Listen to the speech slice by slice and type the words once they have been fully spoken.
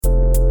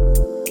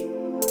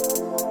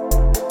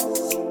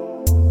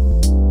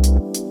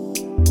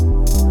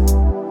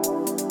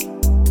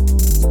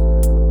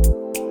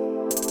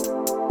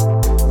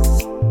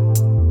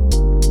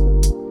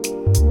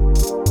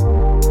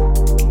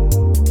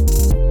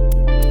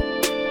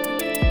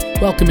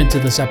Welcome into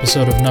this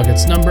episode of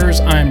Nuggets Numbers.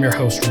 I am your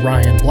host,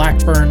 Ryan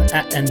Blackburn,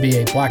 at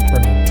NBA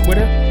Blackburn on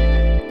Twitter.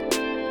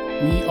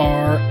 We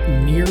are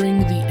nearing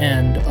the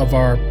end of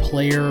our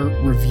player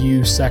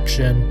review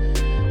section.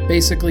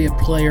 Basically a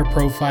player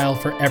profile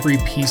for every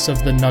piece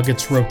of the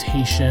Nuggets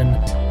rotation.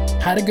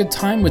 Had a good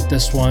time with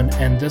this one,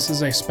 and this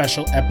is a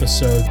special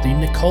episode, the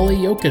Nikola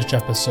Jokic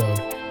episode,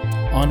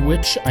 on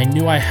which I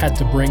knew I had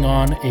to bring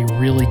on a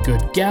really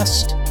good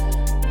guest.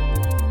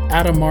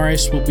 Adam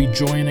Mares will be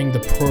joining the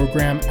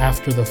program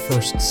after the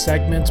first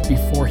segment.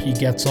 Before he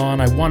gets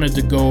on, I wanted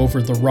to go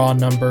over the raw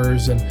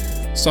numbers and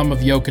some of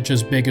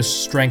Jokic's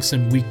biggest strengths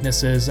and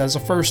weaknesses as a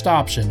first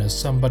option, as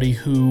somebody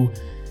who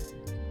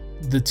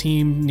the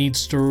team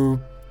needs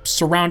to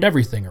surround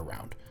everything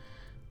around.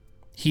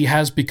 He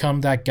has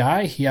become that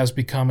guy. He has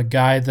become a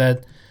guy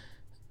that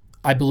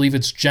I believe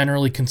it's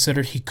generally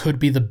considered he could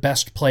be the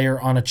best player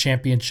on a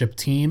championship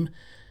team,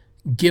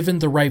 given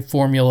the right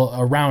formula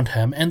around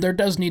him. And there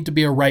does need to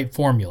be a right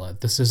formula.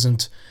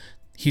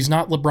 He's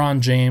not LeBron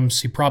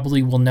James. He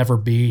probably will never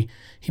be.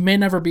 He may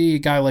never be a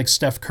guy like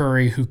Steph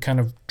Curry who kind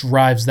of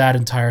drives that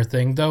entire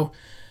thing, though.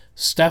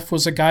 Steph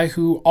was a guy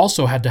who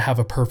also had to have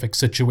a perfect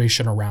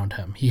situation around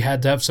him. He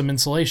had to have some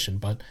insulation,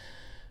 but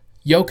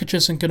Jokic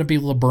isn't going to be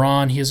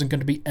LeBron. He isn't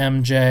going to be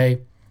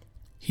MJ.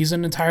 He's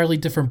an entirely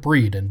different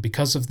breed, and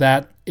because of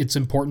that, it's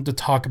important to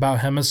talk about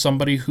him as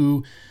somebody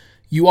who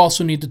you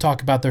also need to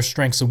talk about their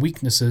strengths and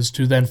weaknesses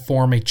to then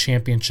form a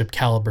championship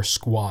caliber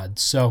squad.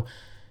 So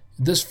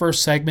this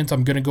first segment,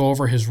 I'm going to go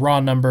over his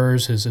raw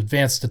numbers, his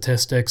advanced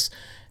statistics,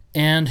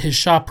 and his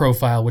shot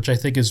profile, which I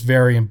think is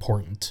very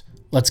important.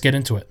 Let's get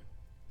into it.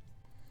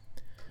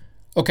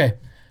 Okay,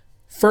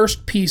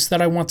 first piece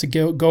that I want to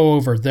go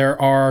over. There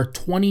are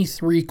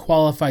 23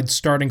 qualified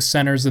starting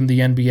centers in the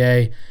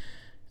NBA.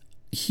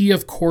 He,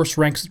 of course,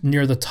 ranks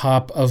near the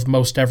top of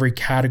most every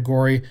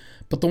category,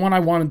 but the one I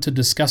wanted to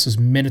discuss is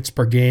minutes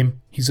per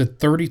game. He's at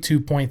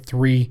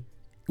 32.3,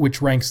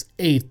 which ranks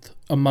 8th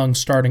among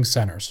starting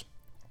centers.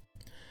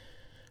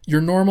 Your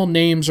normal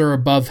names are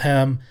above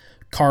him.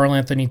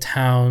 Karl-Anthony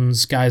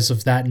Towns, guys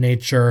of that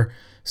nature.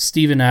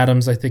 Steven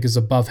Adams, I think, is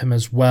above him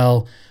as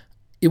well.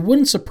 It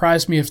wouldn't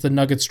surprise me if the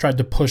Nuggets tried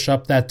to push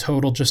up that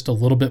total just a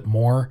little bit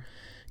more,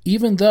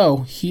 even though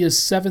he is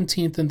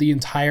 17th in the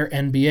entire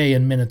NBA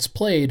in minutes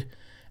played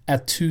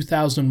at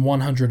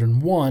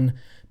 2,101,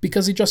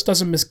 because he just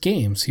doesn't miss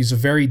games. He's a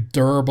very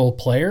durable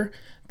player.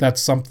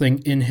 That's something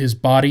in his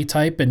body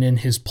type and in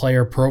his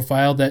player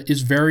profile that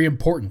is very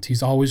important.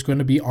 He's always going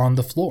to be on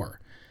the floor.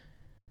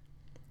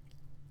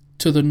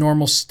 To the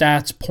normal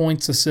stats,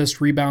 points, assists,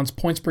 rebounds,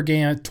 points per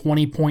game at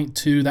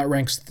 20.2. That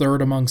ranks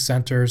third among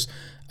centers.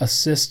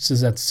 Assists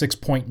is at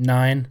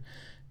 6.9.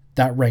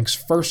 That ranks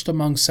first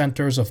among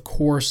centers. Of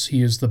course,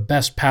 he is the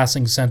best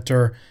passing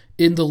center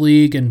in the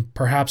league and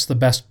perhaps the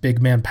best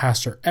big man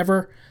passer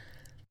ever.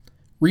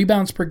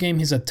 Rebounds per game,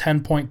 he's at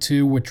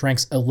 10.2, which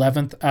ranks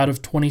 11th out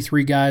of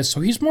 23 guys.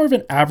 So he's more of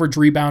an average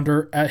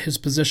rebounder at his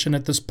position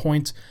at this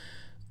point,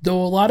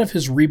 though a lot of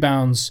his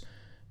rebounds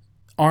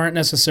aren't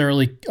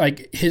necessarily,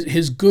 like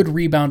his good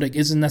rebounding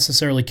isn't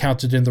necessarily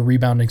counted in the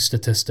rebounding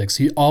statistics.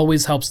 He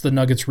always helps the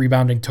Nuggets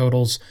rebounding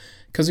totals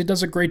because he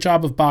does a great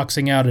job of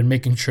boxing out and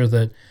making sure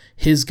that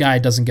his guy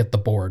doesn't get the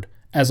board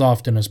as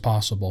often as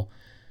possible.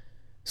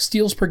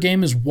 Steals per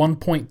game is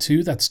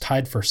 1.2, that's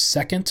tied for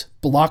second.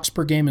 Blocks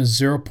per game is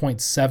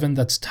 0.7,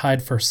 that's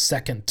tied for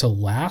second to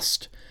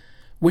last.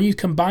 When you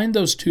combine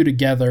those two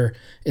together,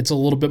 it's a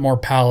little bit more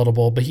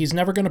palatable, but he's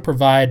never going to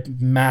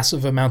provide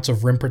massive amounts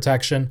of rim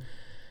protection,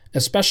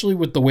 especially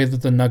with the way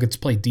that the Nuggets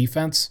play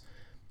defense.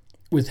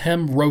 With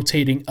him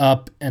rotating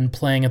up and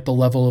playing at the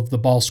level of the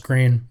ball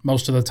screen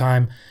most of the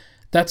time,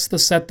 that's the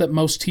set that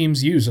most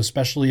teams use,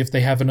 especially if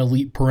they have an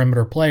elite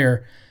perimeter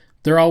player.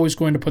 They're always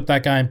going to put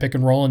that guy in pick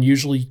and roll, and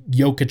usually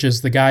Jokic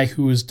is the guy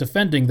who is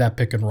defending that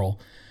pick and roll.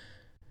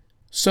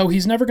 So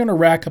he's never going to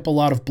rack up a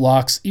lot of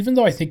blocks, even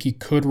though I think he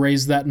could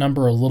raise that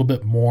number a little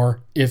bit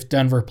more if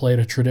Denver played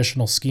a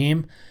traditional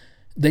scheme.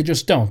 They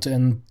just don't,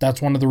 and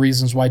that's one of the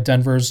reasons why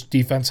Denver's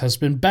defense has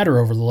been better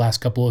over the last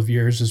couple of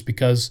years, is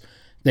because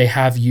they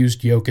have used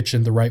Jokic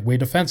in the right way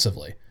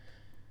defensively.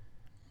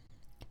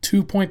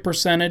 2-point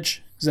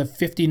percentage is at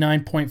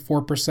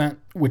 59.4%,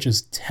 which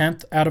is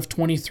 10th out of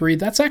 23.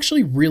 That's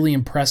actually really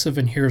impressive,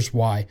 and here's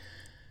why.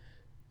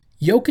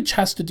 Jokic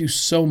has to do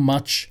so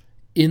much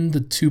in the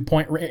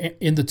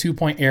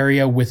 2-point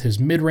area with his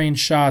mid-range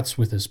shots,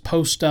 with his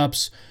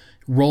post-ups,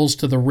 rolls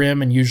to the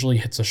rim, and usually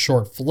hits a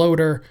short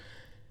floater.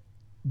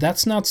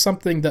 That's not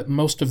something that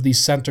most of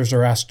these centers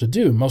are asked to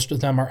do. Most of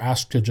them are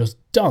asked to just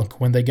dunk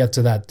when they get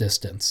to that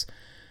distance.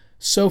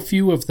 So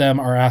few of them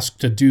are asked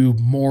to do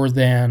more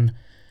than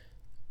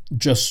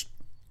just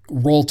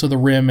roll to the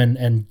rim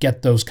and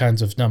get those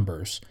kinds of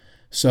numbers.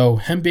 So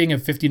him being at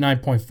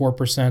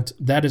 59.4%,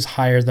 that is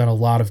higher than a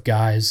lot of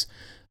guys.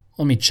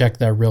 Let me check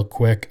that real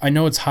quick. I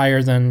know it's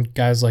higher than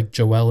guys like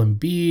Joel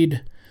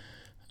Embiid,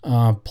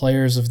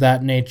 players of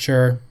that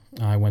nature.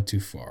 I went too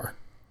far.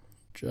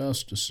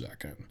 Just a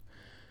second.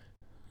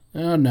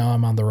 Oh, no,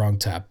 I'm on the wrong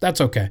tab.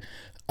 That's okay.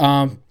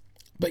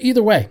 But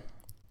either way,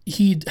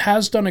 he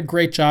has done a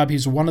great job.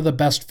 He's one of the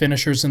best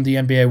finishers in the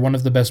NBA, one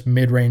of the best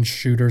mid-range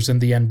shooters in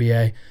the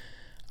NBA.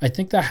 I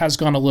think that has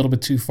gone a little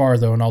bit too far,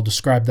 though, and I'll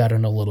describe that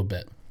in a little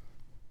bit.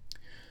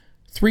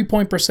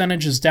 Three-point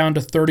percentage is down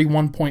to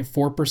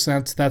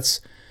 31.4%.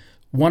 That's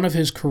one of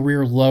his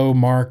career low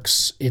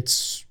marks.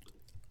 It's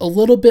a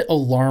little bit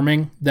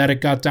alarming that it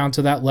got down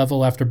to that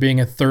level after being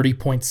at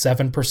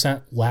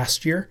 30.7%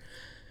 last year.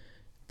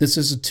 This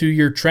is a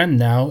 2-year trend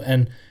now,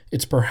 and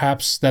it's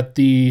perhaps that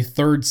the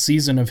third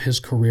season of his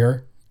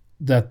career,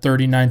 that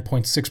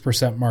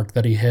 39.6% mark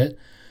that he hit,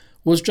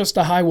 was just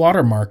a high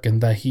water mark,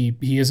 and that he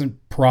isn't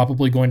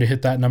probably going to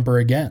hit that number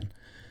again.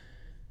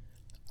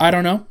 I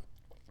don't know.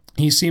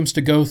 He seems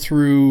to go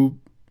through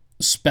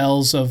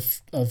spells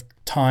of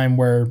time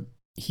where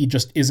he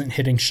just isn't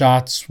hitting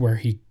shots, where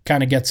he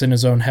kind of gets in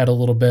his own head a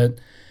little bit,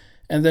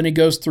 and then he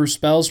goes through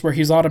spells where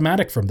he's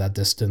automatic from that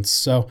distance.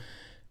 So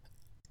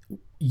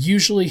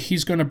usually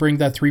he's going to bring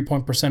that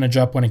 3-point percentage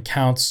up when it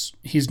counts.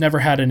 He's never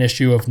had an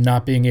issue of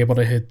not being able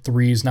to hit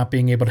threes, not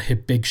being able to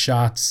hit big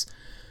shots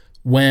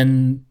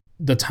when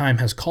the time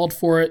has called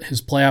for it.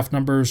 His playoff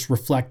numbers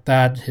reflect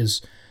that.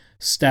 His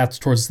stats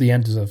towards the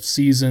end of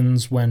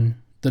seasons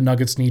when the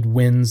Nuggets need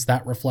wins,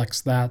 that reflects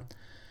that.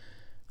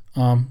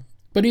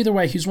 But either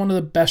way, he's one of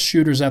the best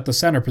shooters at the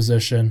center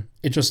position.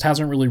 It just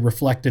hasn't really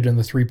reflected in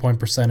the 3-point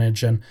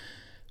percentage, and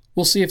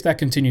we'll see if that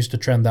continues to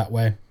trend that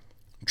way.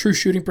 True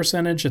shooting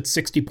percentage at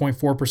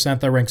 60.4%,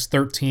 that ranks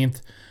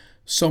 13th.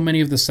 So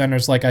many of the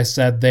centers, like I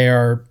said, they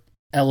are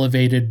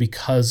elevated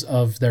because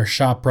of their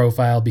shot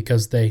profile,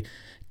 because they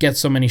get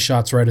so many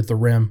shots right at the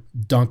rim,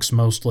 dunks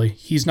mostly.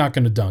 He's not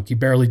going to dunk. He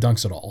barely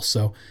dunks at all.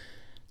 So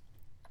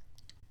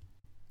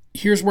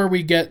here's where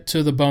we get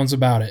to the bones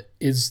about it,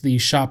 is the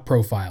shot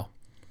profile.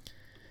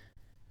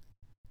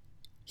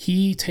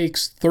 He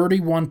takes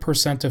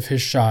 31% of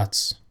his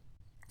shots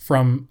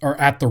from or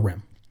at the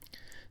rim.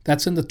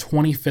 That's in the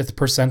 25th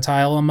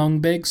percentile among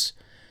bigs,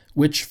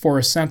 which for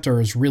a center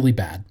is really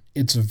bad.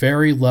 It's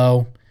very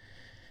low,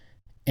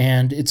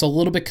 and it's a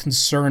little bit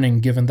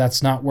concerning given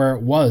that's not where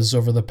it was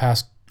over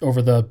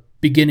the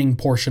beginning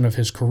portion of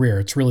his career.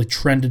 It's really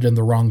trended in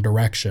the wrong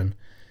direction.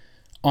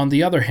 On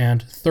the other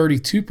hand,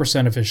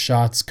 32% of his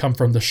shots come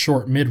from the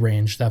short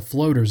mid-range, that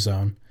floater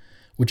zone,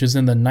 which is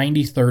in the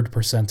 93rd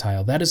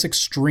percentile. That is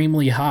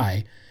extremely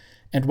high,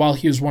 and while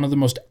he is one of the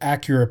most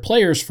accurate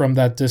players from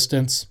that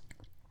distance,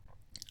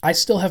 I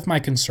still have my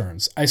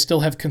concerns. I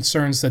still have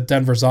concerns that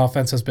Denver's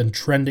offense has been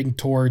trending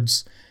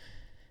towards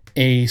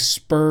a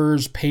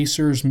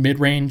Spurs-Pacers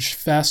mid-range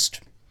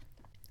fest.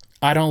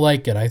 I don't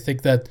like it. I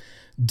think that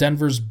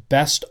Denver's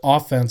best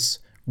offense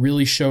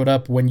really showed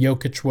up when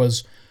Jokic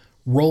was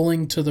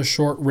rolling to the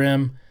short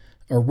rim,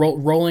 or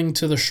rolling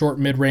to the short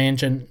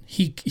mid-range, and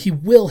he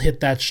will hit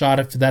that shot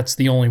if that's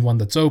the only one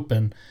that's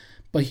open,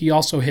 but he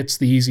also hits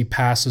the easy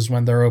passes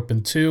when they're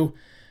open too.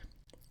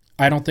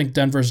 I don't think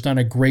Denver's done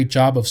a great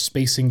job of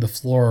spacing the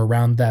floor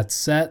around that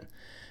set,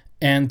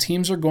 and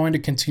teams are going to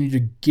continue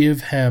to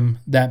give him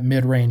that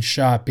mid-range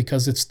shot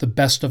because it's the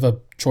best of a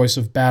choice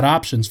of bad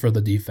options for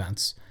the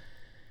defense.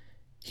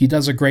 He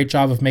does a great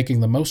job of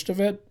making the most of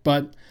it,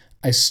 but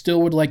I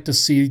still would like to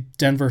see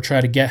Denver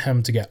try to get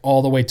him to get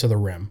all the way to the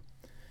rim.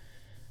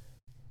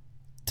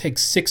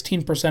 Takes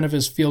 16% of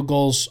his field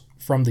goals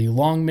from the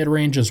long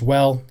mid-range as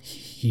well.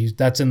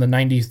 That's in the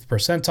 90th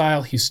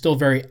percentile. He's still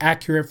very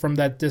accurate from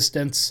that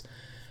distance,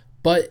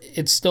 but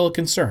it's still a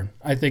concern.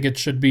 I think it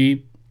should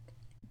be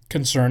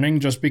concerning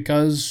just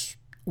because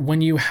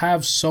when you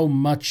have so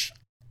much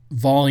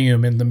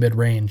volume in the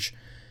mid-range,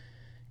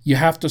 you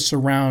have to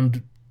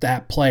surround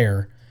that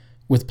player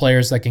with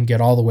players that can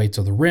get all the way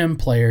to the rim,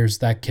 players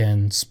that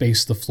can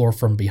space the floor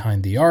from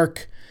behind the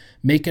arc,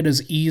 make it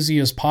as easy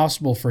as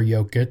possible for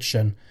Jokic,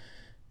 and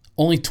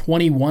only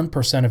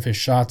 21% of his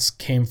shots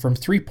came from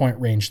three-point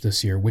range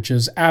this year, which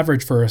is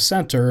average for a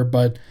center,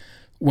 but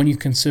when you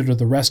consider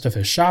the rest of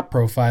his shot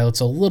profile, it's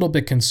a little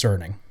bit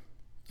concerning.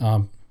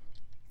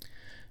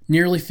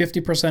 Nearly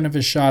 50% of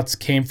his shots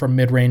came from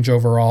mid-range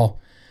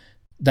overall.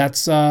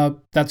 That's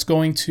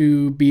going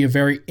to be a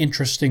very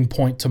interesting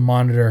point to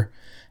monitor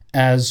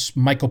as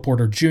Michael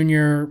Porter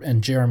Jr.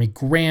 and Jeremy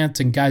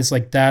Grant and guys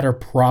like that are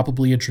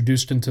probably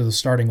introduced into the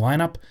starting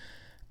lineup.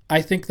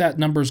 I think that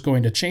number is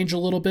going to change a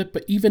little bit,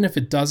 but even if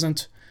it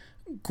doesn't,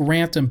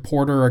 Grant and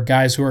Porter are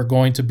guys who are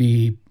going to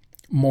be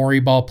Morey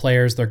ball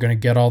players. They're going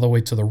to get all the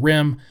way to the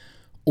rim,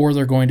 or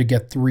they're going to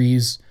get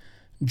threes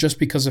just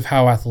because of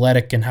how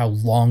athletic and how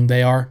long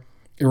they are.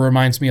 It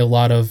reminds me a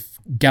lot of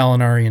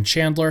Gallinari and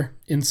Chandler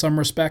in some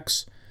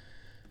respects.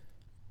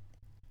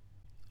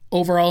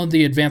 Overall, in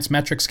the advanced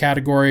metrics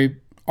category,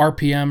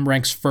 RPM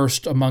ranks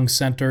first among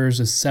centers,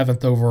 is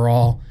 7th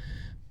overall.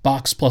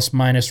 Box plus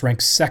minus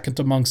ranks second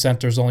among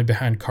centers, only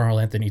behind Karl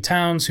Anthony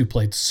Towns, who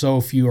played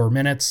so fewer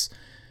minutes.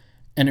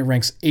 And it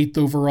ranks 8th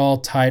overall,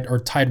 tied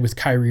with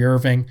Kyrie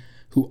Irving,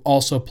 who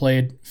also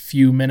played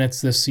few minutes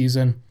this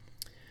season.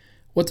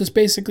 What this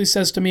basically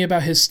says to me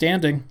about his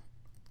standing,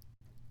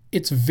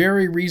 it's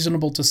very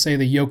reasonable to say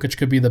that Jokic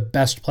could be the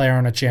best player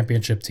on a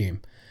championship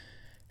team.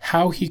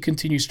 how he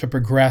continues to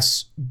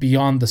progress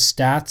beyond the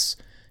stats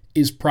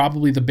is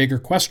probably the bigger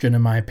question,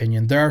 in my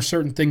opinion. There are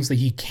certain things that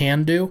he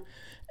can do,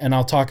 and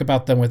I'll talk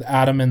about them with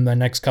Adam in the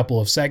next couple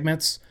of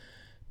segments.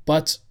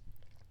 But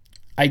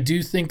I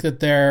do think that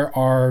there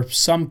are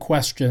some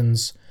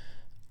questions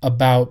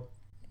about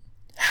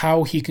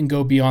how he can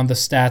go beyond the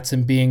stats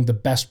and being the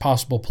best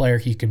possible player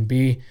he can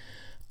be.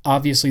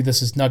 Obviously,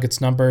 this is Nuggets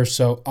numbers,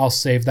 so I'll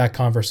save that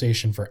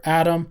conversation for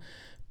Adam.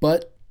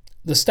 But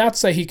the stats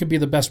say he could be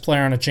the best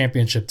player on a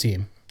championship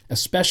team,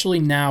 especially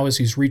now as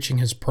he's reaching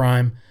his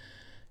prime.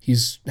 He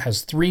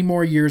has 3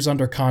 more years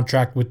under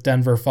contract with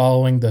Denver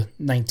following the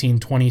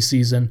 1920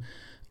 season.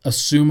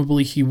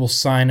 Assumably, he will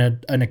sign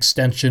an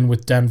extension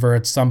with Denver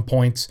at some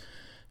point.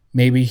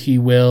 Maybe he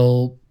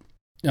will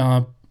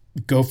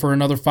go for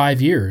another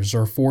 5 years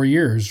or 4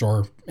 years,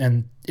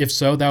 and if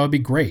so, that would be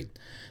great.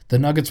 The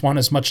Nuggets want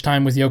as much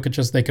time with Jokic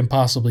as they can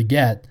possibly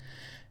get,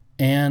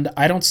 and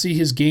I don't see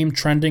his game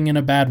trending in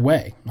a bad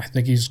way. I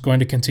think he's going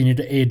to continue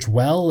to age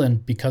well,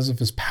 and because of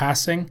his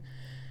passing,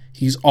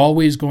 he's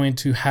always going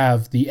to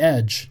have the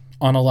edge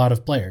on a lot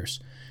of players.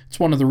 It's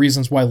one of the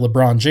reasons why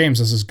LeBron James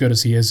is as good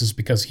as he is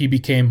because he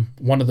became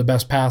one of the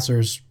best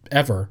passers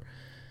ever,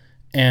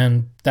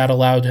 and that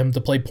allowed him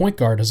to play point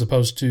guard as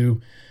opposed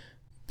to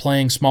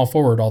playing small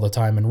forward all the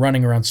time and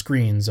running around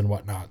screens and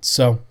whatnot.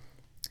 So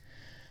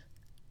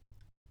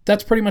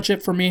that's pretty much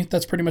it for me.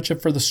 That's pretty much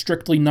it for the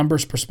strictly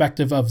numbers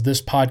perspective of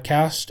this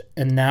podcast.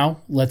 And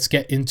now let's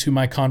get into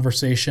my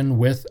conversation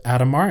with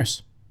Adam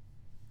Mares.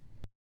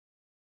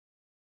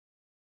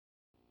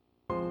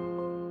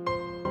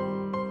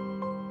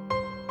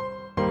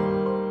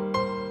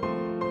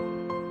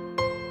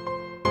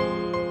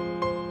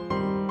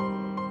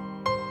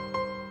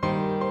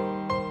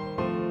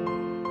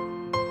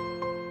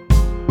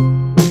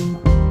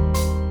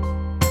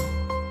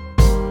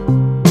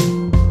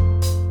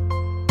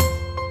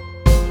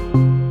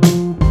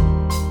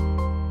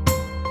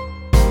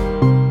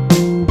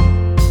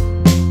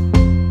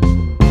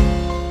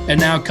 And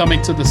now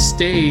coming to the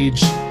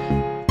stage,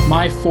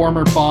 my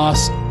former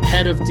boss,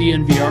 head of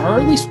DNVR,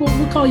 or at least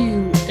we'll call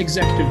you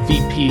executive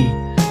VP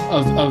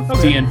of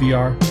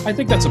DNVR. I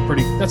think that's a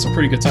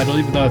pretty good title,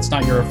 even though it's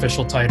not your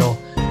official title.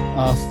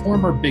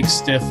 Former Big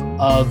Stiff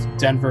of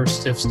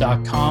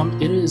DenverStiffs.com.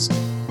 It is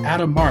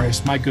Adam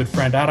Mares, my good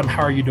friend. Adam,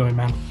 how are you doing,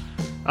 man?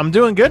 I'm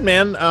doing good,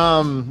 man.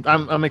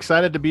 I'm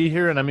excited to be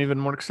here, and I'm even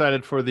more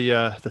excited for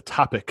the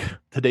topic,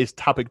 today's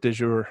topic du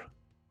jour.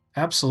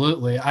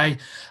 Absolutely. I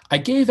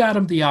gave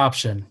Adam the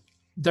option.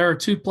 There are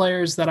 2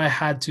 players that I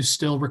had to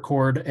still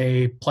record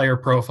a player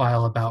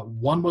profile about.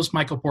 One was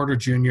Michael Porter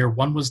Jr.,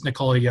 one was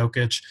Nikola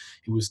Jokic.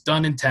 It was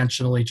done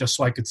intentionally just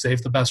so I could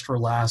save the best for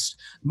last,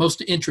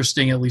 most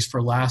interesting at least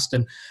for last.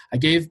 And I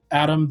gave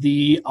Adam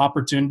the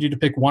opportunity to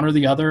pick one or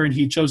the other, and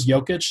he chose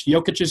Jokic.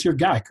 Jokic is your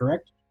guy,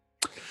 correct?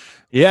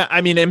 Yeah,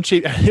 I mean,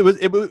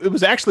 it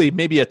was actually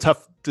maybe a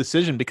tough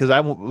decision because I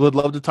would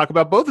love to talk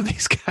about both of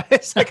these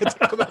guys. I could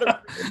talk about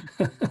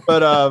them,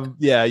 but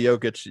yeah,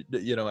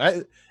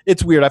 Jokic.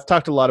 It's weird. I've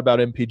talked a lot about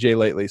MPJ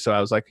lately, so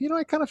I was like,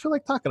 I kind of feel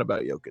like talking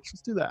about Jokic.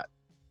 Let's do that.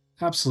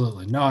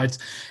 Absolutely. No,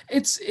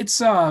 it's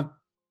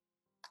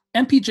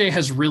MPJ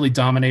has really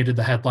dominated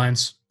the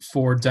headlines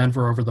for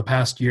Denver over the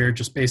past year,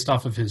 just based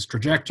off of his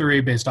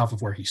trajectory, based off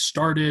of where he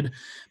started,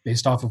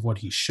 based off of what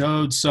he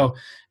showed. So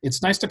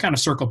it's nice to kind of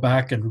circle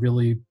back and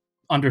really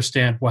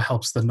understand what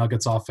helps the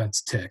Nuggets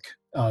offense tick,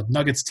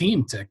 Nuggets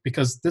team tick,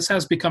 because this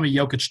has become a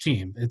Jokic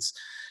team. It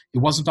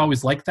wasn't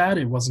always like that.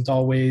 It wasn't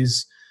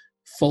always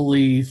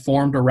fully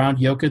formed around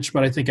Jokic,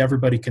 but I think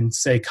everybody can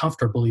say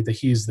comfortably that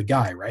he's the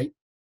guy, right?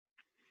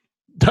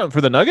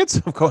 For the Nuggets?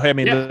 Of course. I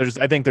mean, yeah.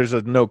 I think there's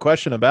no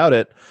question about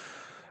it.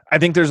 I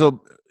think there's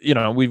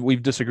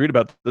we've disagreed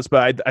about this,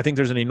 but I think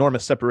there's an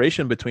enormous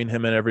separation between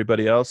him and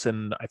everybody else,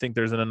 and I think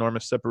there's an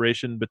enormous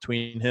separation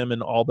between him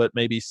and all but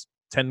maybe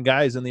 10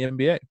 guys in the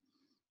NBA.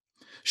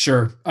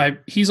 Sure,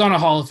 he's on a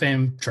Hall of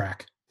Fame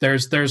track.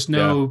 There's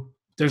no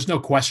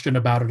question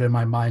about it in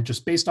my mind,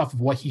 just based off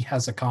of what he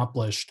has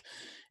accomplished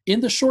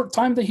in the short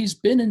time that he's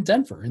been in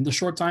Denver, in the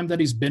short time that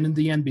he's been in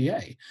the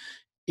NBA.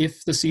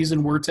 If the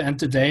season were to end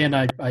today, and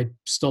I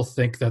still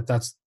think that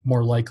that's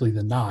more likely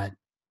than not,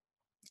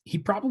 he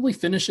probably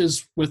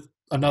finishes with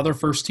another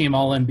first-team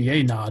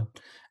All-NBA nod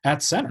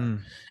at center.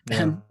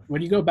 And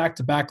when you go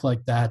back-to-back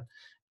like that,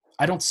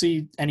 I don't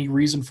see any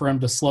reason for him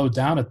to slow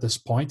down at this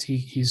point.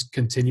 He's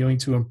continuing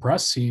to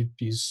impress.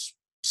 He's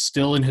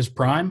still in his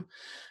prime.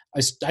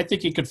 I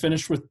think he could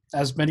finish with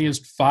as many as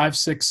 5,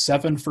 6,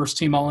 7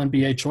 first-team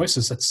All-NBA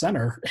choices at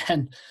center.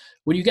 And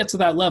when you get to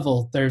that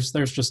level, there's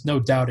just no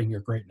doubting your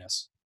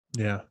greatness.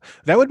 Yeah,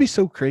 that would be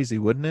so crazy,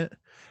 wouldn't it?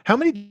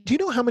 Do you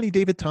know how many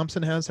David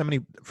Thompson has? How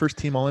many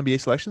first-team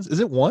All-NBA selections? Is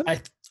it 1?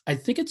 I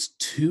think it's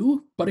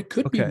 2, but it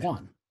could be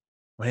 1.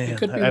 Man, it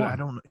could be 1. I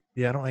don't.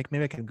 Yeah, I don't like.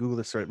 Maybe I can Google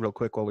this real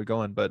quick while we're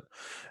going. But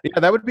yeah,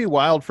 that would be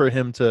wild for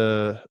him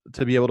to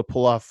be able to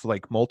pull off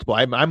like multiple.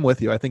 I'm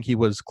with you. I think he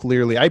was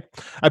clearly. I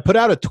put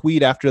out a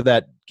tweet after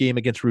that game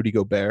against Rudy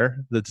Gobert.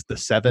 That's the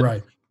 7.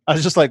 Right. I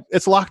was just like,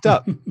 it's locked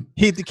up.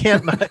 He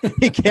can't not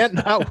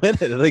win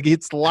it. Like,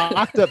 it's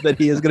locked up that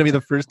he is going to be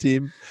the first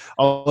team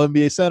All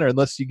NBA center,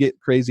 unless you get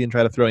crazy and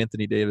try to throw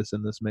Anthony Davis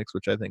in this mix,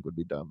 which I think would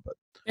be dumb. But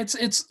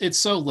it's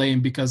so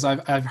lame because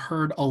I've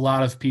heard a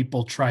lot of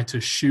people try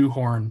to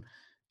shoehorn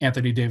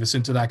Anthony Davis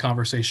into that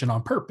conversation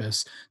on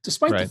purpose,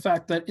 despite the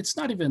fact that it's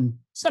not even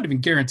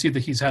guaranteed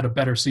that he's had a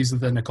better season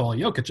than Nikola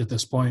Jokic at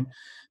this point.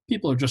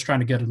 People are just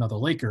trying to get another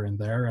Laker in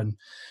there, and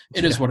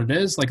it is what it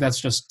is. Like, that's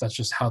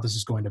just how this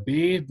is going to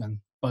be.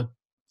 But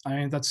I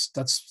mean,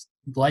 that's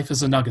life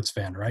as a Nuggets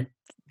fan, right?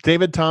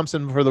 David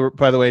Thompson,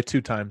 by the way,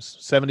 2 times,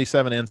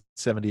 77 and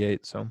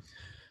 78. So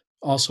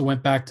also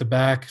went back to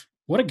back.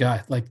 What a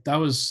guy! Like, that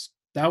was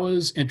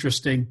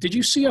interesting. Did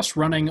you see us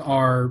running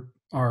our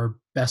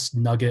best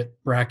Nugget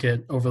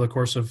bracket over the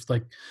course of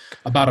like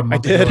about a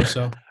month ago or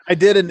so? I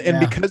did, and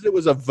because it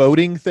was a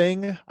voting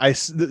thing,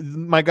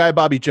 my guy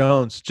Bobby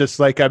Jones, just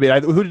like, I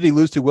mean, who did he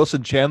lose to?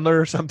 Wilson Chandler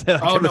or something?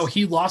 Oh no,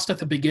 he lost at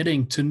the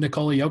beginning to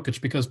Nikola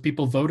Jokic because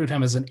people voted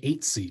him as an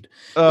 8 seed.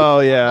 Oh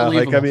yeah,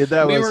 like, I mean,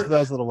 that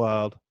was a little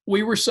wild.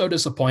 We were so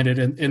disappointed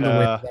in the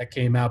way that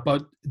came out,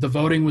 but the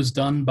voting was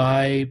done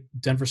by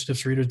Denver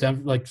Stiffs readers,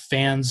 like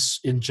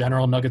fans in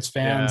general, Nuggets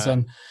fans,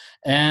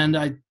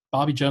 and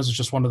Bobby Jones is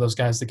just one of those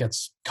guys that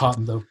gets caught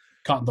in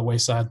the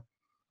wayside.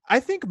 I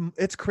think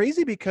it's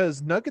crazy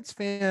because Nuggets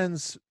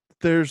fans,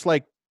 there's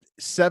like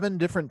 7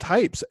 different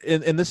types,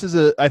 and this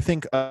is I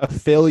think a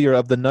failure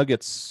of the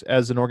Nuggets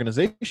as an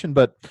organization.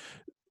 But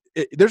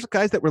there's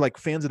guys that were like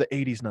fans of the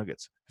 80s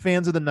Nuggets,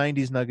 fans of the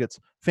 90s Nuggets,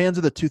 fans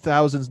of the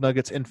 2000s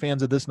Nuggets, and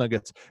fans of this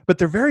Nuggets. But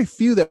there are very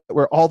few that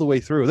were all the way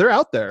through. They're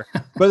out there,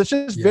 but it's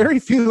just very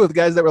few of the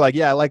guys that were like,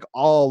 yeah, I like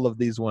all of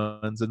these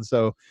ones. And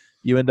so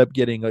you end up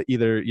getting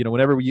either,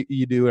 whenever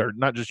you do, or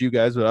not just you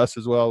guys, but us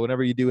as well,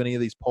 whenever you do any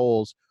of these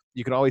polls,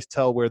 you can always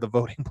tell where the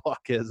voting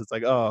block is. It's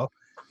like, oh,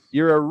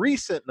 you're a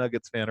recent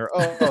Nuggets fan, or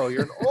oh,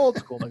 you're an old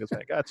school Nuggets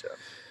fan. Gotcha.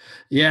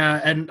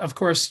 Yeah, and of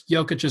course,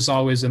 Jokic is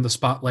always in the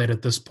spotlight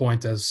at this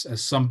point as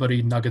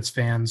somebody Nuggets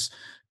fans,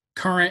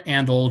 current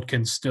and old,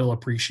 can still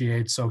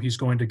appreciate. So he's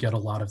going to get a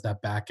lot of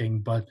that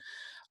backing. But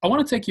I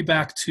want to take you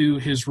back to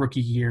his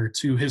rookie year,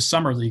 to his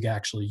summer league.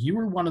 Actually, you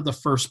were one of the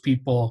first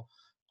people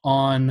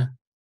on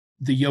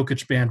the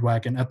Jokic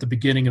bandwagon at the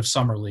beginning of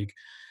summer league.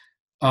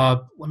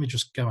 Let me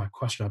just get my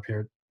question up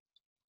here.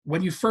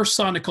 When you first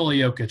saw Nikola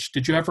Jokic,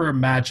 did you ever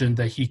imagine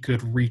that he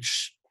could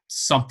reach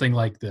something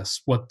like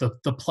this? What the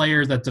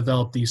player that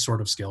developed these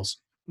sort of skills?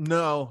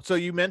 No. So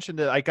you mentioned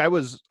it. Like, I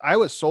was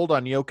sold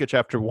on Jokic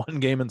after 1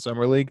 game in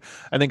summer league.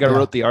 I think I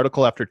wrote the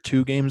article after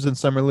 2 games in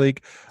summer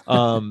league,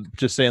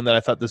 just saying that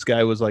I thought this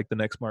guy was like the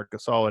next Marc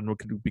Gasol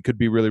and could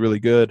be really, really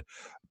good.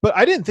 But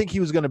I didn't think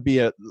he was going to be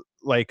a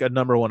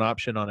number 1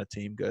 option on a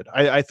team good.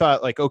 I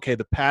thought, like, okay,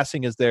 the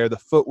passing is there, the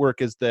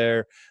footwork is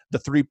there, the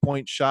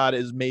 3-point shot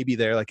is maybe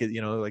there, like,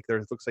 like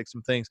there looks like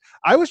some things.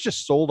 I was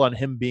just sold on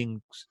him being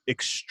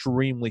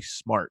extremely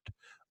smart,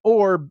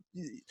 or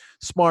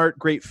smart,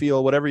 great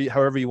feel,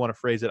 however you want to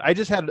phrase it.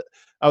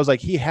 I was like,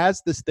 he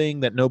has this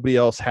thing that nobody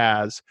else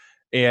has,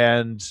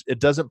 and it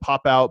doesn't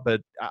pop out. But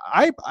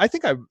I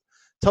think I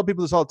tell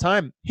people this all the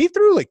time. He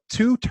threw like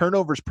 2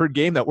 turnovers per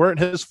game that weren't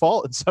his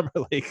fault in summer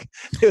league.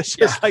 It was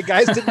just like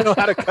guys didn't know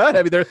how to cut.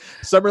 I mean, they're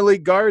summer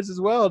league guards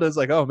as well. And it's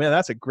like, oh man,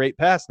 that's a great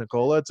pass,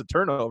 Nikola. It's a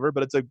turnover,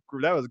 but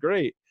that was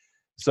great.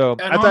 So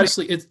and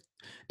honestly,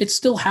 it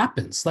still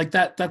happens like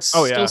that. That's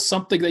still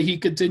something that he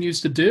continues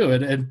to do.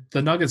 And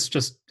the Nuggets,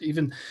 just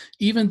even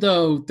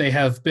though they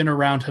have been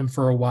around him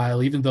for a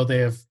while, even though they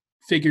have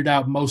figured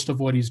out most of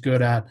what he's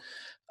good at,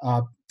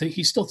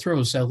 he still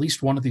throws at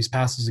least one of these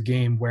passes a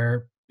game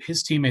where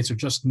his teammates are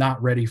just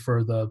not ready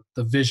for the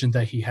vision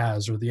that he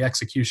has, or the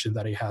execution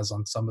that he has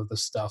on some of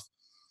this stuff.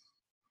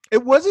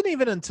 It wasn't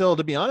even until,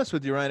 to be honest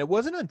with you, Ryan, it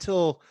wasn't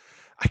until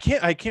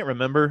I can't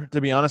remember, to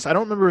be honest. I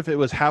don't remember if it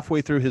was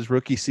halfway through his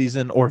rookie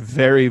season or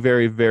very,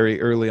 very,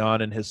 very early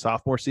on in his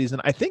sophomore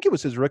season. I think it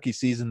was his rookie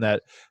season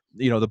that,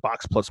 the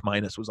box plus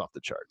minus was off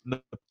the chart.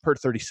 The per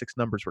 36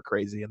 numbers were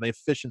crazy, and the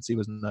efficiency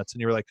was nuts.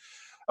 And you were like,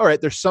 all right,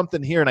 there's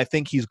something here, and I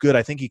think he's good.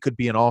 I think he could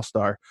be an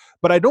all-star.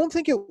 But I don't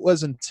think it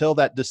was until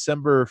that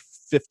December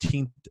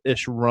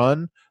 15th-ish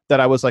run that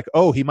I was like,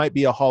 oh, he might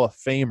be a Hall of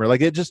Famer.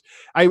 Like, it just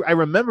 – I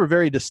remember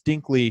very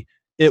distinctly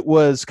it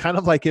was kind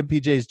of like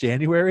MPJ's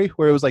January,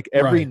 where it was like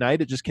every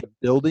night it just kept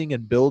building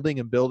and building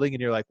and building,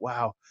 and you're like,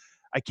 wow,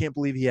 I can't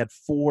believe he had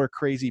 4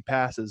 crazy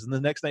passes. And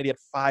the next night he had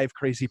 5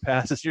 crazy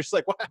passes. You're just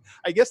like, wow,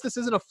 I guess this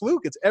isn't a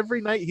fluke. It's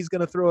every night he's going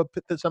to throw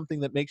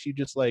something that makes you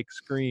just like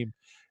scream.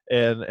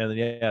 And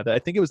I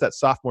think it was that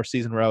sophomore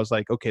season where I was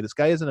like, okay, this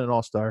guy isn't an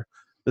all-star.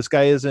 This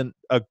guy isn't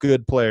a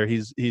good player.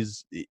 He's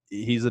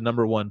a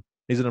number 1.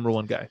 He's a number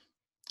 1 guy.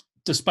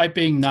 Despite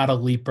being not a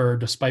leaper,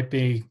 despite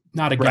being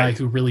not a guy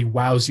who really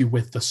wows you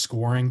with the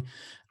scoring,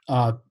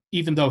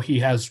 even though he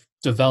has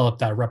developed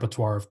that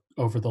repertoire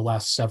over the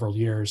last several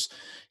years,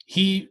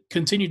 he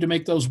continued to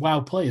make those wow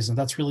plays. And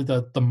that's really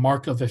the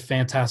mark of a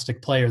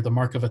fantastic player. The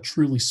mark of a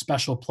truly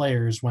special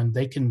player is when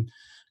they can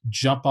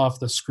jump off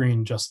the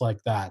screen just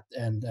like that,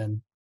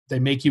 and they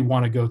make you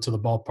want to go to the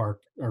ballpark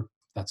or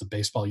that's a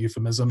baseball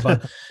euphemism,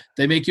 but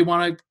they make you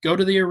want to go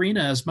to the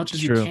arena as much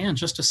as you can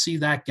just to see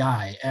that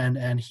guy.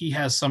 And he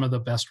has some of the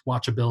best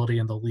watchability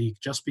in the league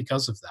just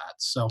because of that.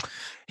 So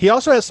he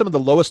also has some of the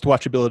lowest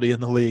watchability in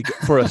the league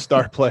for a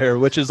star player,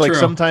 which is like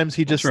sometimes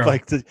he just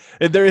like to,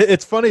 and there,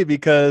 it's funny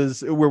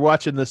because we're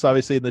watching this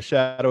obviously in the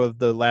shadow of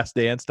the Last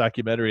Dance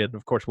documentary. And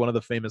of course, one of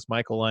the famous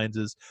Michael lines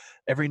is,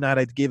 every night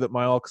I gave it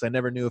my all because I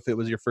never knew if it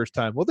was your first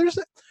time. Well,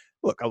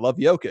 look, I love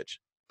Jokic,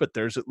 but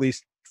there's at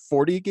least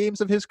 40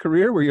 games of his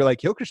career where you're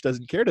like, Jokic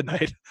doesn't care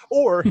tonight,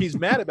 or he's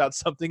mad about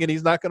something and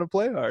he's not going to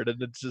play hard,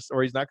 and it's just,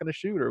 or he's not going to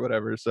shoot or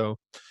whatever. So,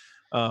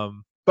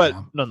 but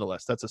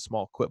nonetheless, that's a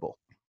small quibble.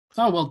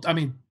 Oh, well, I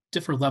mean,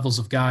 different levels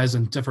of guys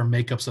and different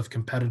makeups of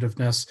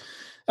competitiveness.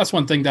 That's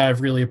one thing that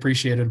I've really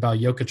appreciated about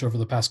Jokic over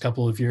the past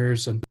couple of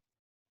years. And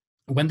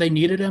when they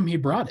needed him, he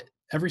brought it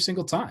every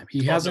single time.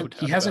 He hasn't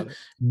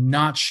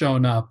not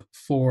shown up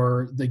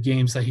for the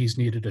games that he's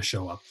needed to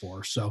show up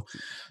for. So,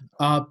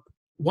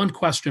 one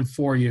question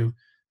for you.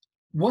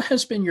 What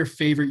has been your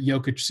favorite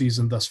Jokic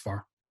season thus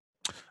far?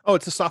 Oh,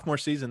 it's a sophomore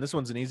season. This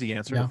one's an easy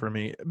answer for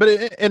me.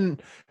 But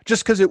and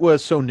just because it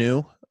was so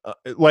new,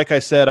 like I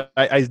said,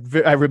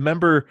 I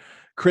remember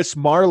Chris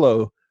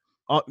Marlowe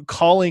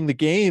calling the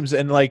games,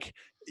 and like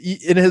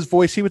in his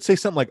voice, he would say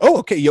something like, "Oh,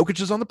 okay,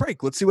 Jokic is on the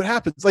break. Let's see what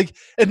happens." Like,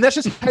 and that's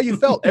just how you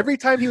felt every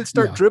time he would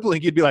start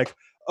dribbling. You'd be like,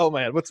 "Oh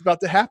man, what's about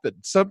to happen?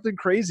 Something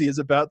crazy is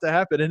about to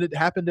happen," and it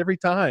happened every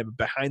time.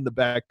 Behind the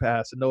back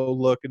pass and no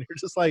look, and you're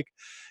just like,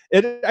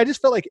 I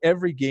just felt like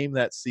every game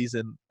that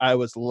season, I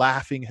was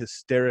laughing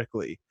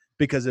hysterically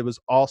because it was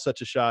all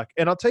such a shock.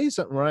 And I'll tell you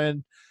something,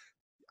 Ryan.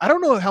 I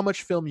don't know how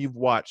much film you've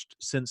watched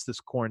since this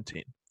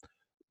quarantine,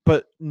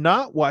 but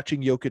not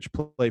watching Jokic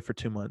play for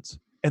 2 months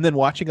and then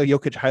watching a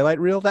Jokic highlight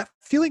reel, that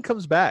feeling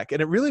comes back,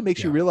 and it really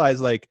makes you realize,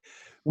 like,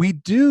 you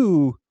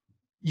do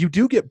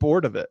get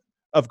bored of it,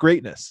 of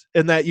greatness,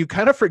 and that you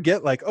kind of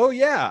forget, like, oh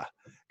yeah,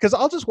 because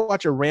I'll just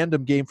watch a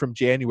random game from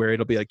January.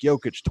 It'll be like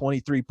Jokic,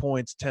 23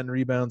 points, 10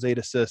 rebounds, 8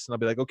 assists, and I'll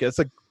be like, okay, that's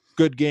a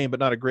good game, but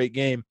not a great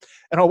game.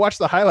 And I'll watch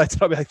the highlights,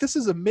 and I'll be like, this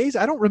is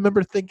amazing. I don't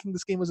remember thinking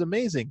this game was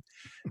amazing.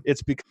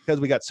 It's because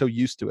we got so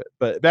used to it.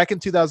 But back in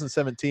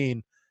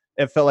 2017,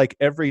 it felt like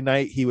every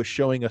night he was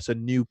showing us a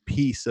new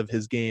piece of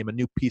his game, a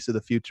new piece of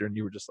the future, and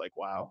you were just like,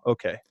 wow,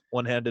 okay,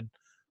 one-handed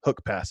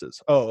hook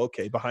passes. Oh,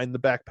 okay, behind the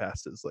back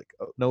passes, like,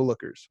 oh, no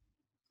lookers.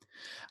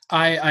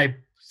 I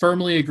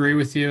firmly agree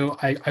with you.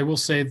 I will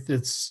say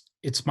that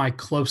it's my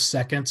close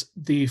second.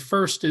 The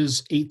first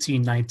is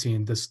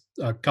 18-19, this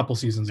a couple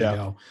seasons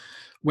ago,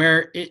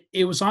 where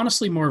it was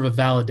honestly more of a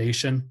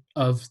validation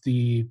of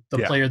the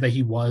player that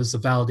he was, the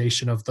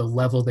validation of the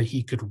level that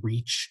he could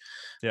reach.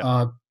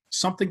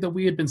 Something that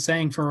we had been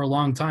saying for a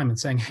long time and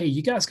saying, hey,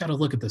 you guys got to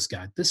look at this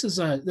guy. This is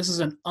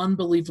an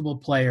unbelievable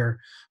player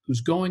who's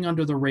going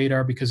under the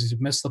radar because he's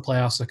missed the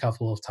playoffs a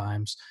couple of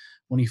times.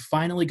 When he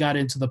finally got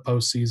into the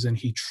postseason,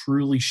 he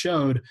truly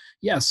showed,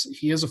 yes,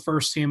 he is a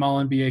first-team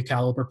All-NBA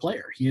caliber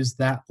player. He is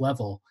that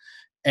level.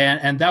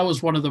 And that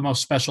was one of the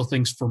most special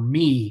things for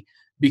me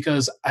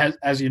because,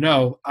 as you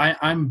know,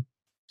 I'm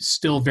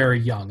still very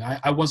young.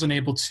 I wasn't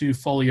able to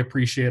fully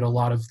appreciate a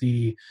lot of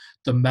the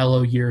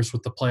Melo years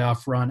with the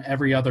playoff run.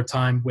 Every other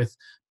time with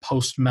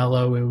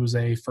post-Melo, it was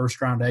a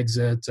first-round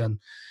exit, and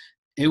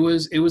it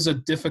was a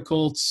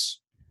difficult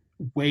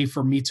way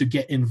for me to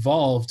get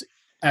involved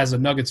as a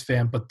Nuggets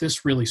fan, but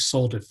this really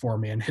sold it for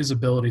me, and his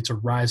ability to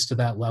rise to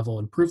that level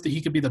and prove that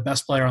he could be the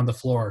best player on the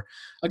floor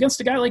against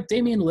a guy like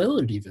Damian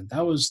Lillard even.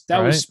 That was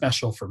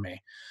special for me.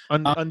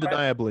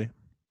 Undeniably.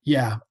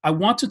 Yeah. I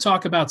want to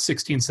talk about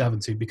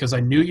 16-17 because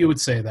I knew you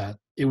would say that.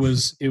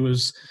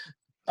 It's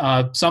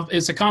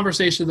a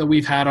conversation that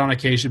we've had on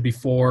occasion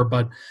before,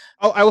 but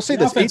I will say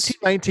this,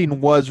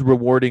 18-19 was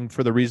rewarding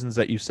for the reasons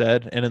that you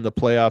said. And in the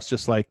playoffs,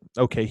 just like,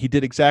 okay, he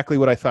did exactly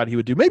what I thought he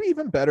would do. Maybe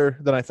even better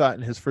than I thought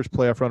in his first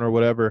playoff run or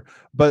whatever.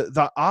 But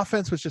the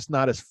offense was just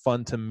not as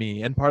fun to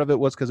me. And part of it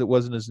was because it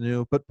wasn't as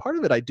new. But part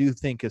of it I do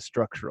think is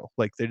structural.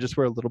 Like they just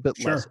were a little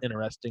bit less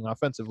interesting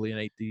offensively in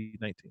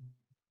 18-19.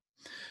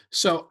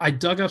 So I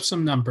dug up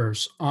some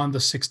numbers on the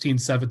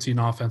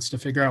 16-17 offense to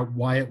figure out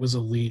why it was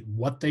elite,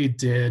 what they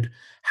did,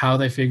 how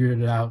they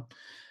figured it out.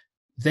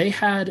 They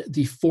had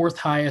the fourth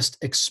highest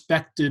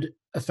expected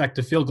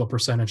effective field goal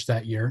percentage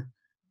that year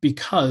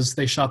because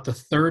they shot the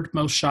third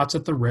most shots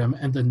at the rim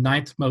and the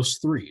ninth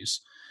most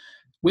threes,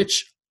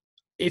 which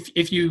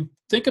if you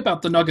think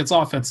about the Nuggets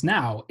offense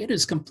now, it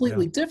is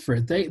completely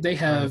different.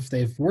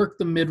 They've worked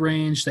the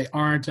mid-range. They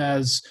aren't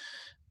as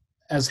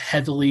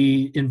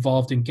heavily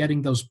involved in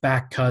getting those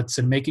back cuts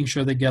and making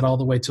sure they get all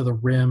the way to the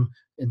rim,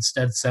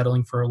 instead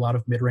settling for a lot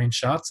of mid-range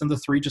shots. And the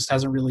three just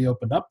hasn't really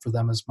opened up for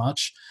them as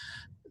much.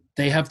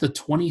 They have the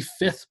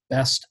 25th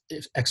best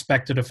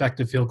expected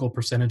effective field goal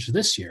percentage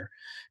this year.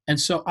 And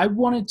so I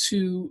wanted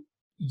to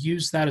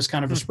use that as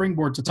kind of a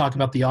springboard to talk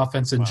about the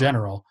offense in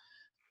general.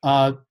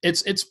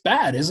 It's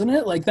bad, isn't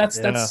it? Like that's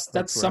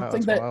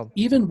something that wild.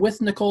 Even with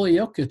Nikola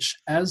Jokic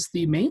as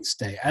the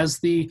mainstay, as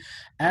the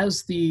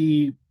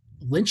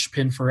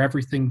linchpin for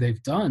everything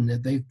they've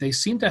done, they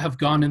seem to have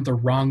gone in the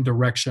wrong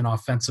direction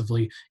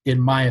offensively, in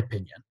my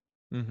opinion.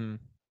 Mm-hmm.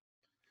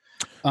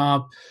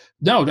 Uh,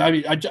 no, I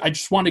mean, I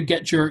just want to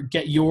get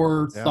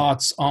your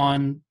thoughts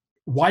on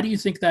why do you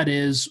think that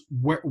is?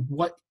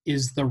 What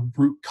is the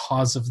root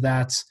cause of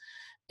that?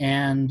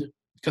 And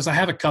because I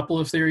have a couple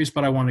of theories,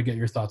 but I want to get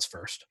your thoughts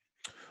first.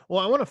 Well,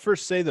 I want to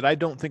first say that I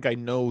don't think I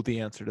know the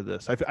answer to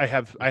this. I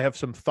have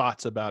some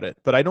thoughts about it,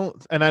 but I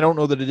don't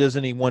know that it is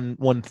any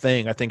one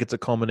thing. I think it's a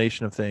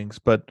culmination of things.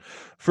 But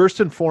first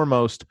and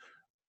foremost,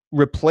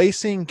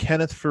 replacing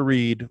Kenneth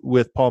Faried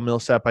with Paul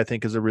Millsap, I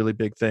think, is a really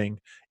big thing.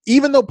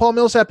 Even though Paul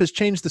Millsap has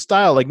changed the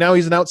style, like now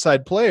he's an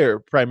outside player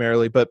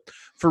primarily, but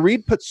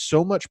Faried put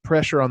so much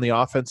pressure on the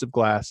offensive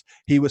glass.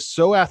 He was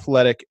so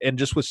athletic and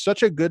just was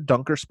such a good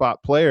dunker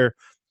spot player.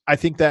 I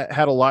think that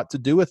had a lot to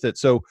do with it.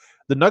 So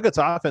the Nuggets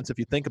offense, if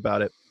you think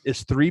about it,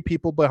 is three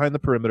people behind the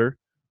perimeter,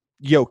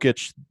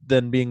 Jokic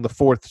then being the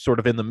fourth sort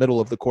of in the middle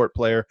of the court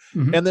player.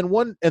 Mhm.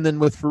 And then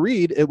with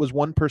Faried, it was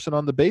one person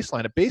on the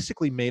baseline. It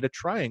basically made a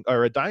triangle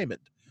or a diamond,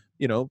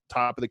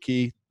 top of the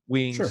key,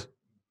 wings, Sure.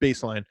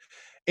 baseline.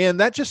 And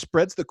that just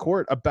spreads the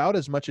court about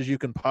as much as you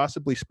can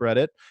possibly spread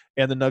it.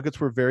 And the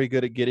Nuggets were very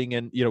good at getting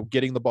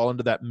the ball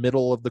into that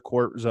middle of the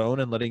court zone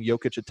and letting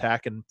Jokic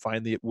attack and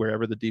find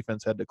wherever the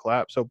defense had to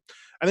collapse. So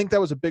I think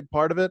that was a big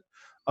part of it.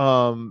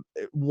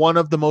 One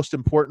of the most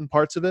important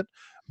parts of it.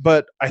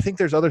 But I think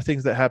there's other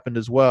things that happened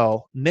as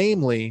well,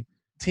 namely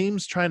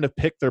teams trying to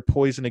pick their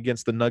poison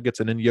against the Nuggets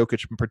and in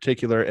Jokic in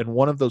particular. And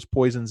one of those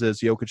poisons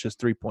is Jokic's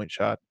three-point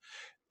shot.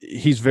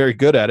 He's very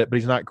good at it, but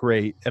he's not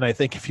great. And I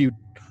think if you,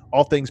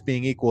 all things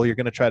being equal, you're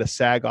going to try to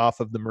sag off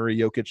of the Murray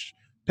Jokic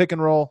pick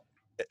and roll,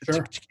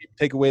 Sure.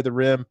 take away the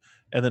rim,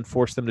 and then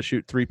force them to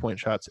shoot three-point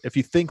shots. If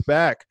you think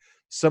back,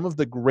 some of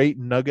the great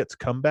Nuggets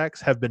comebacks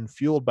have been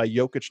fueled by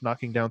Jokic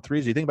knocking down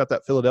threes. You think about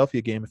that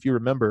Philadelphia game, if you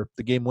remember,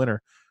 the game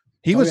winner.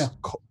 He was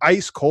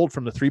ice cold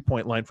from the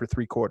three-point line for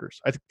 3 quarters.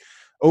 I think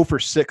 0 for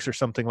 6 or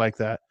something like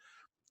that.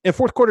 In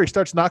fourth quarter, he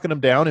starts knocking them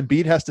down, and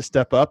Embiid has to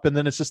step up, and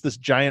then it's just this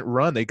giant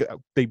run. They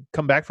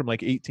come back from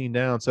like 18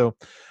 down. So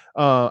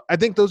I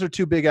think those are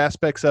two big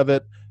aspects of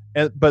it.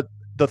 But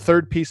the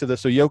third piece of this,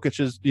 so Jokic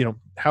is,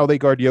 how they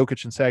guard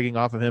Jokic and sagging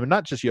off of him, and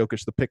not just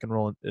Jokic, the pick and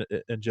roll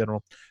in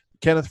general.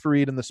 Kenneth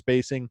Faried and the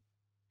spacing.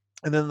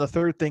 And then the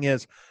third thing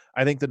is,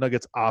 I think the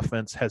Nuggets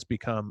offense has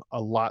become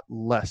a lot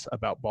less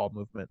about ball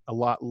movement, a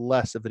lot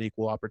less of an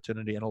equal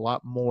opportunity, and a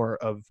lot more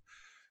of,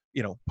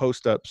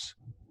 post-ups,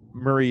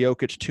 Murray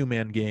Jokic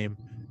two-man game,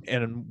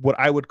 and what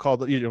I would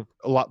call a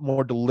lot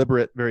more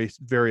deliberate, very,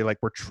 very like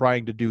we're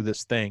trying to do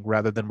this thing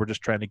rather than we're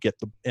just trying to get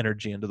the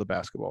energy into the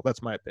basketball.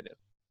 That's my opinion.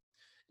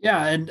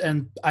 Yeah,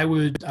 and I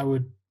would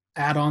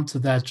add on to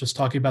that, just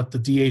talking about the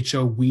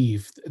DHO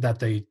weave that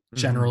they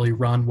generally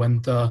run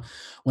when the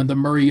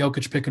Murray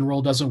Jokic pick and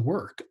roll doesn't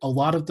work. A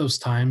lot of those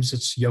times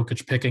it's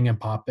Jokic picking and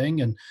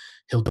popping, and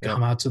he'll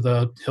come out to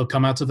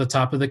the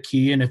top of the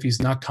key, and if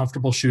he's not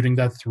comfortable shooting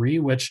that three,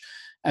 which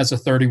as a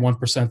 31%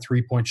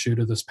 3-point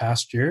shooter this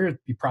past year,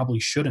 he probably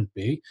shouldn't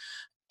be.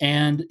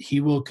 And he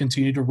will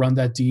continue to run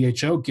that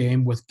DHO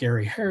game with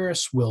Gary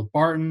Harris, Will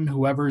Barton,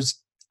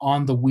 whoever's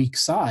on the weak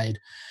side.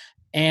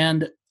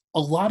 And a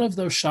lot of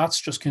those shots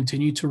just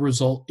continue to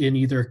result in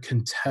either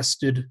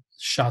contested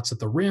shots at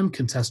the rim,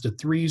 contested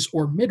threes,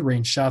 or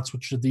mid-range shots,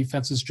 which the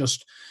defense is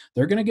just,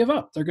 they're going to give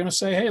up. They're going to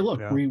say, hey,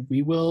 look,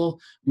 we will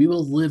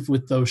live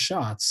with those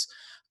shots.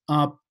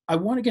 I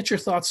want to get your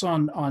thoughts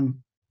on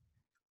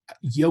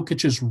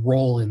Jokic's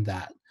role in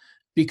that,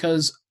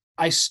 because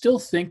I still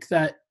think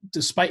that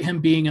despite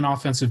him being an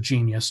offensive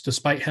genius,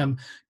 despite him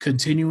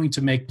continuing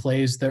to make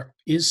plays, there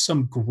is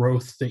some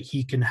growth that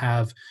he can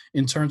have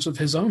in terms of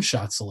his own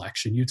shot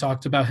selection. You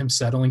talked about him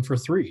settling for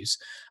threes.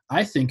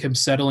 I think him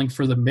settling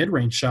for the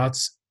mid-range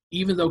shots,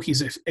 even though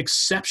he's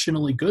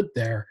exceptionally good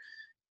there,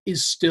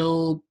 is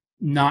still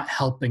not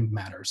helping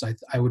matters.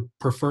 I would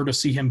prefer to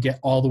see him get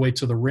all the way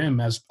to the rim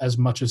as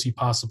much as he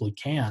possibly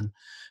can,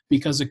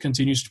 because it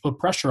continues to put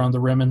pressure on the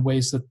rim in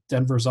ways that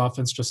Denver's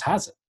offense just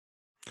hasn't.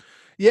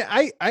 Yeah,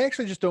 I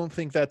actually just don't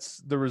think that's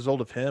the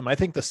result of him. I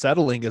think the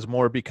settling is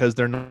more because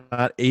they're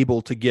not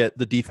able to get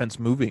the defense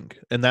moving,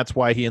 and that's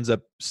why he ends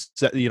up,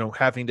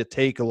 having to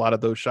take a lot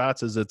of those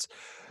shots. Is it's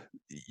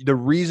the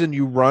reason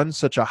you run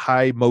such a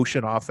high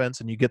motion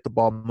offense and you get the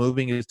ball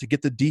moving is to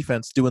get the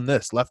defense doing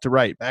this left to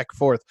right, back and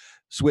forth,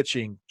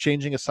 switching,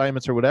 changing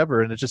assignments or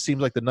whatever. And it just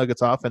seems like the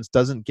Nuggets offense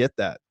doesn't get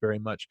that very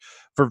much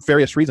for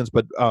various reasons.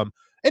 But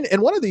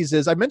and one of these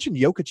is, I mentioned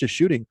Jokic's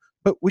shooting,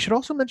 but we should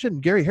also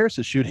mention Gary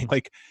Harris's shooting.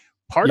 Like,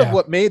 part of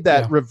what made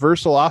that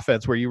reversal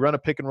offense where you run a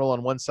pick and roll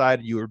on one side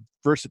and you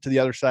reverse it to the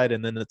other side,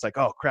 and then it's like,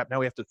 oh crap, now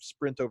we have to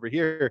sprint over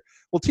here.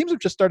 Well, teams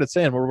have just started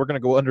saying, well, we're going to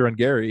go under on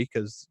Gary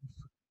because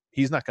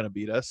he's not going to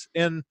beat us,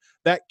 and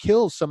that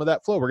kills some of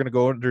that flow. We're going to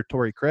go under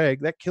Torrey Craig.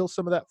 That kills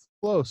some of that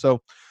flow.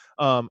 So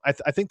I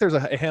think there's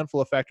a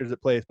handful of factors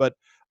at play, but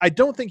I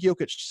don't think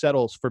Jokic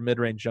settles for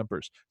mid-range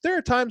jumpers. There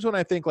are times when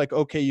I think like,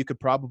 okay, you could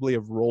probably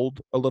have rolled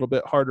a little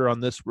bit harder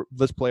on this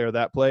play or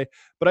that play,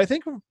 but I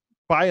think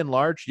by and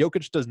large,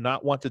 Jokic does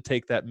not want to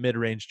take that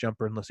mid-range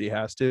jumper unless he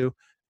has to.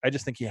 I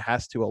just think he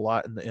has to a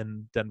lot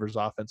in Denver's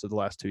offense of the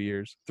last 3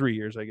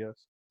 years, I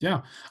guess.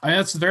 Yeah,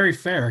 that's very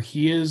fair.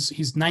 He's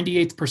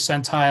 98th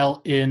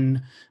percentile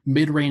in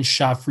mid-range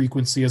shot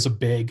frequency as a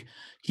big.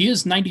 He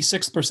is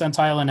 96th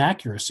percentile in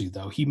accuracy,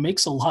 though. He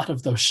makes a lot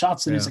of those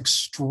shots, and he's Yeah.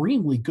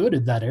 extremely good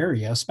in that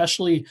area,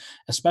 especially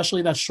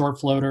that short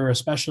floater.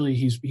 Especially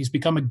he's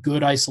become a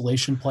good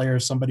isolation player,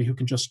 somebody who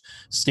can just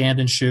stand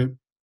and shoot.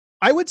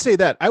 I would say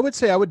that. I would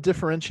say I would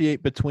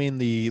differentiate between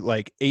the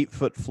like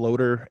 8-foot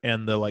floater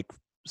and the like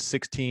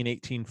 16,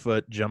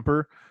 18-foot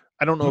jumper.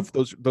 I don't know if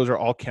those are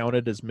all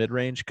counted as mid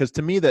range, because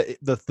to me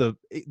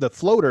the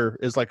floater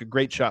is like a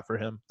great shot for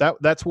him.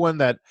 That's one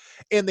that,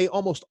 and they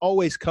almost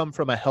always come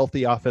from a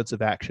healthy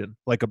offensive action.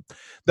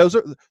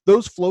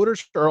 Those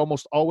floaters are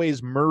almost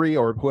always Murray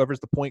or whoever's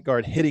the point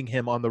guard hitting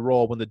him on the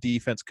roll when the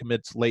defense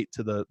commits late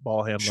to the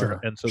ball handler. Sure,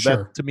 and so sure.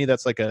 that to me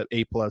that's like a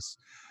A+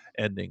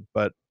 ending.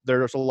 But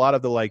there's a lot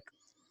of the like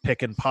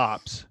pick and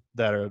pops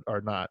that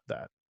are not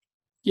that.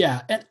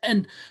 Yeah,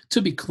 and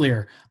to be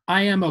clear,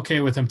 I am okay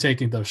with him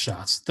taking those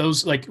shots.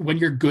 Those, like, when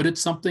you're good at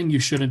something, you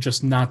shouldn't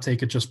just not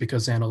take it just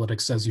because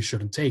analytics says you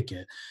shouldn't take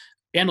it.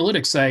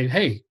 Analytics say,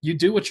 hey, you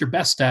do what you're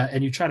best at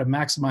and you try to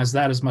maximize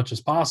that as much as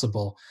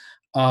possible.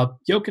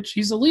 Jokic,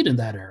 he's a lead in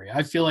that area.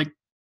 I feel like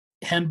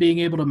him being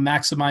able to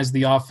maximize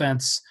the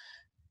offense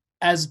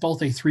as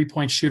both a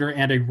three-point shooter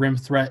and a rim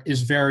threat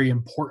is very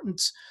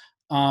important.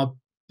 But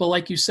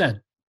like you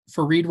said,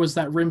 Fareed was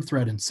that rim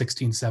threat in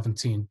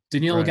 16-17.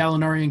 Danilo Right.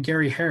 Gallinari and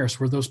Gary Harris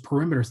were those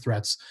perimeter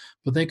threats,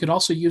 but they could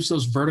also use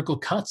those vertical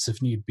cuts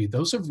if need be.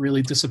 Those have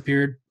really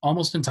disappeared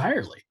almost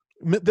entirely.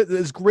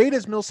 As great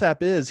as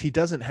Millsap is, he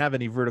doesn't have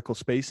any vertical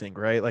spacing,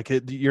 right? Like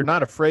you're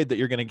not afraid that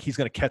he's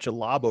gonna catch a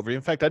lob over you.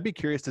 In fact, I'd be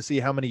curious to see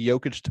how many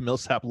Jokic to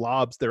Millsap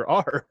lobs there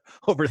are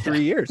over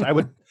 3 years.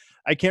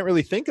 I can't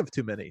really think of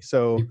too many.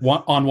 So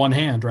on one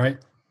hand, right?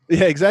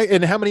 Yeah, exactly.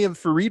 And how many of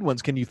Fareed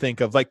ones can you think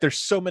of? Like, there's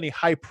so many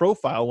high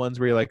profile ones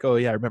where you're like, oh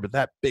yeah, I remember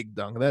that big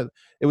dunk. That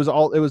it was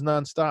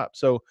nonstop.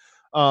 So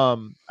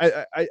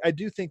I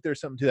do think there's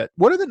something to that.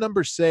 What do the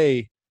numbers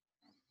say?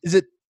 Is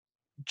it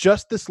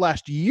just this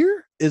last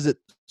year? Is it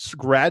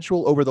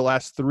gradual over the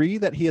last 3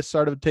 that he has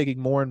started taking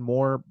more and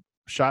more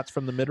shots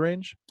from the mid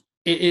range?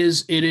 It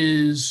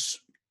is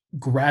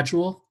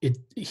gradual.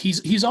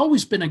 He's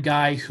always been a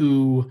guy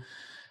who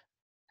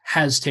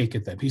has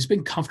taken them. He's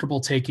been comfortable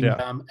taking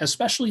them,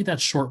 especially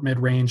that short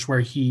mid-range where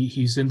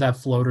he's in that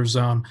floater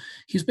zone.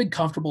 He's been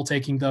comfortable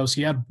taking those.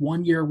 He had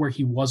 1 year where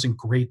he wasn't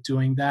great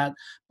doing that,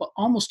 but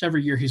almost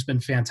every year he's been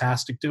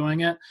fantastic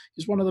doing it.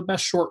 He's one of the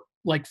best short,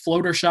 like,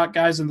 floater shot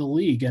guys in the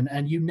league,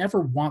 and you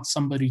never want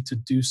somebody to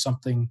do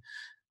something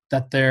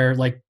that they're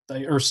like,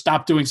 or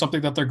stop doing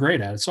something that they're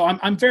great at. So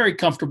I'm very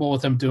comfortable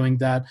with him doing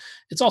that.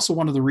 It's also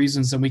one of the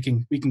reasons, and we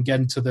can get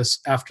into this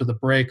after the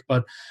break,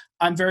 but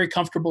I'm very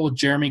comfortable with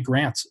Jerami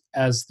Grant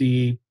as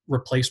the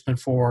replacement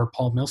for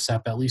Paul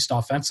Millsap, at least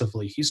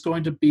offensively. He's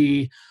going to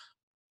be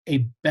a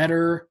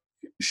better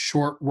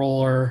short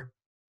roller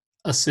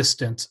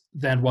assistant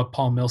than what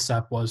Paul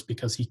Millsap was,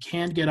 because he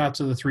can get out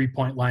to the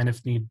 3-point line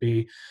if need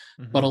be.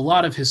 Mm-hmm. But a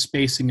lot of his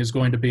spacing is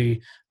going to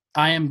be,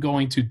 I am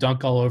going to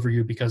dunk all over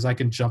you because I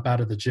can jump out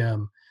of the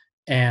gym.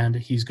 And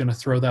he's going to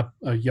throw that,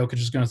 Jokic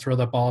is going to throw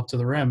that ball up to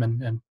the rim,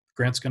 and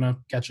Grant's going to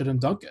catch it and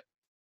dunk it.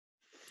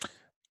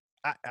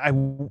 I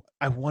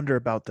wonder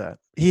about that.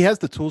 He has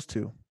the tools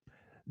to.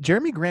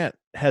 Jerami Grant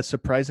has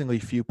surprisingly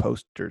few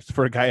posters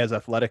for a guy as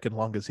athletic and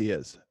long as he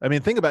is. I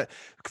mean, think about it.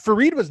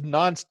 Fareed was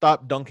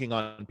nonstop dunking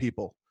on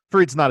people.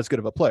 Fareed's not as good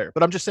of a player,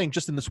 but I'm just saying,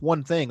 just in this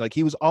one thing, like,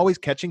 he was always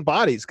catching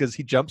bodies because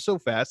he jumped so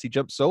fast, he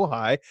jumped so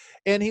high,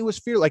 and he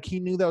was like, he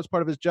knew that was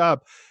part of his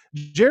job.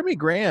 Jerami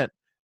Grant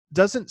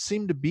doesn't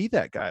seem to be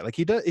that guy. Like,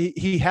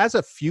 he has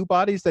a few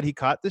bodies that he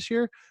caught this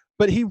year,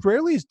 but he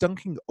rarely is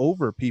dunking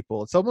over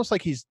people. It's almost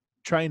like he's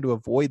trying to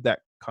avoid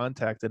that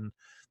contact, and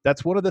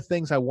that's one of the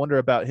things I wonder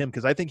about him,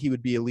 because I think he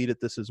would be elite at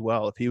this as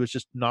well if he was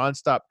just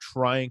nonstop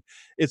trying.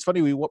 It's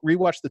funny, we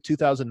rewatched the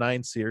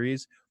 2009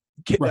 series.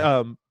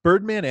 Right.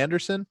 Birdman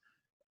Anderson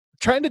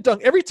trying to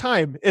dunk every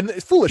time, and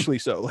foolishly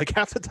so. Like,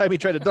 half the time he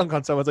tried to dunk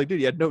on someone, it's like, dude,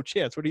 you had no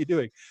chance. What are you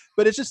doing?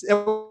 But it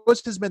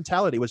was his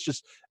mentality, was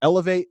just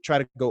elevate, try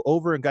to go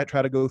over, and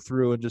try to go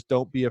through, and just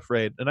don't be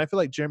afraid. And I feel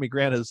like Jerami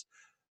Grant is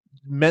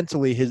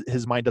mentally,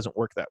 his mind doesn't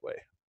work that way.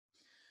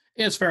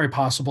 It's very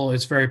possible.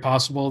 It's very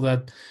possible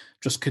that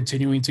just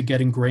continuing to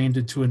get ingrained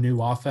into a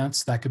new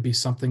offense, that could be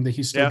something that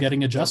he's still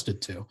getting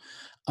adjusted to.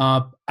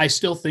 I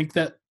still think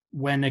that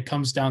when it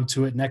comes down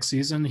to it next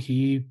season,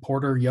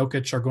 Porter,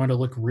 Jokic are going to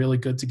look really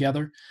good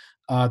together.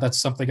 That's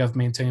something I've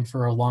maintained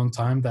for a long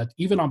time, that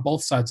even on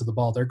both sides of the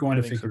ball, they're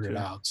going to figure it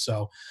out.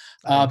 So,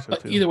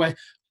 but either way,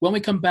 when we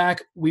come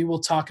back, we will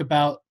talk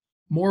about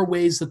more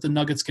ways that the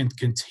Nuggets can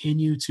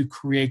continue to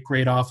create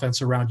great offense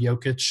around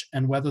Jokic,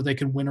 and whether they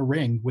can win a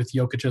ring with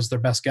Jokic as their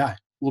best guy.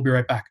 We'll be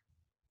right back.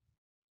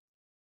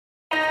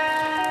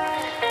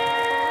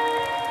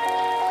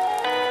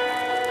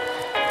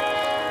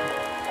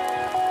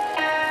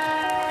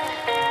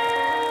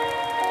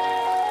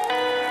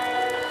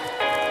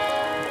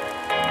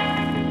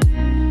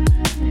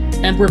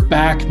 And we're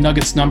back.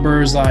 Nuggets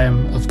Numbers. I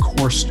am, of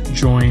course,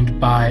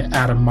 joined by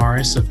Adam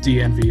Maris of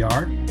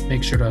DNVR.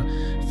 Make sure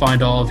to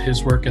find all of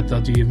his work at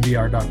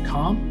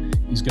thednvr.com.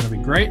 He's going to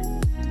be great.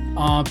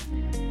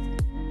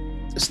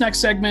 This next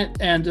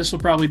segment, and this will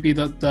probably be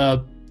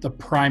the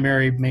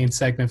primary main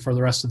segment for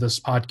the rest of this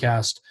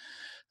podcast,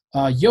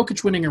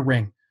 Jokic winning a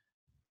ring.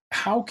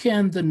 How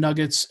can the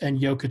Nuggets and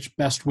Jokic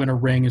best win a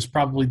ring is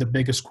probably the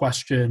biggest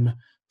question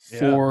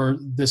for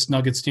this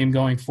Nuggets team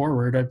going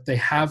forward. They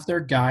have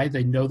their guy.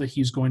 They know that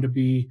he's going to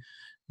be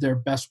their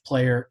best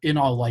player in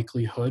all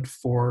likelihood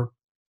for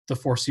the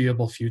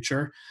foreseeable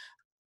future.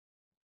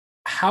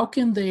 How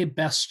can they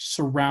best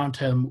surround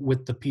him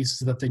with the pieces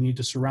that they need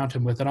to surround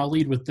him with? And I'll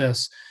lead with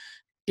this.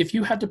 If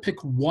you had to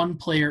pick one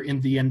player in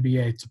the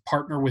NBA to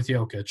partner with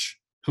Jokic,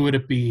 who would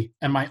it be?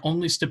 And my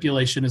only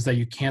stipulation is that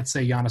you can't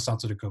say Giannis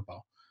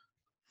Antetokounmpo.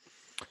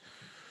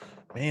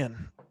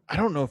 Man, I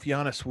don't know if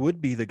Giannis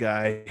would be the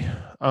guy.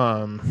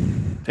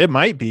 It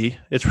might be.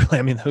 It's really,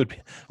 I mean, that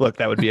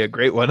would be a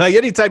great one. Like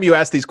anytime you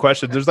ask these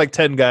questions, there's like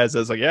 10 guys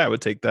that's like, yeah, I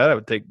would take that. I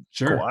would take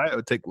Kawhi. I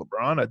would take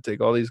LeBron. I'd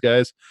take all these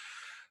guys.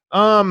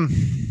 Man,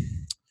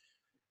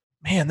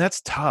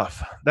 that's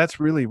tough. That's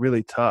really,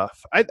 really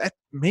tough. I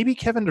maybe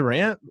Kevin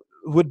Durant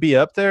would be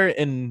up there.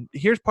 And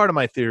here's part of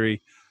my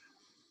theory.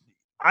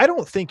 I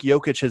don't think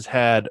Jokic has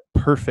had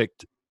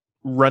perfect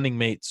running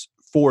mates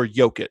for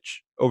Jokic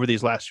over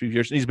these last few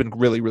years. And he's been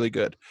really, really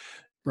good.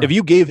 Right. If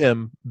you gave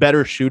him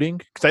better shooting,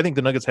 because I think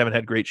the Nuggets haven't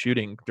had great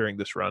shooting during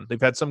this run.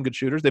 They've had some good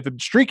shooters. They've been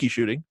streaky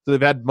shooting. So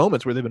they've had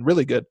moments where they've been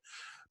really good.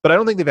 But I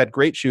don't think they've had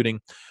great shooting.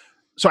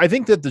 So I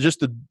think that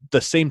just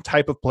the same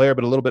type of player,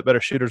 but a little bit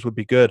better shooters would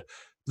be good.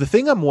 The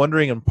thing I'm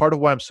wondering, and part of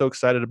why I'm so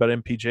excited about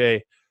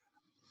MPJ,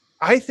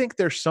 I think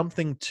there's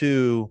something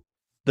to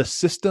the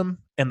system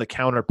and the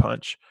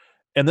counterpunch.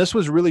 And this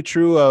was really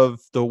true of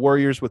the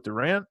Warriors with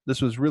Durant.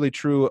 This was really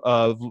true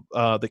of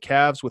the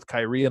Cavs with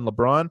Kyrie and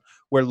LeBron,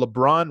 where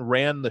LeBron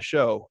ran the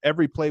show.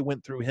 Every play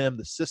went through him.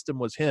 The system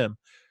was him.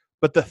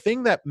 But the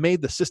thing that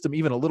made the system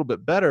even a little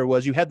bit better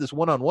was you had this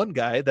one-on-one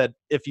guy that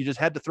if you just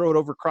had to throw it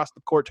over across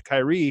the court to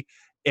Kyrie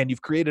and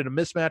you've created a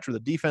mismatch or the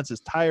defense is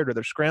tired or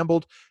they're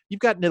scrambled, you've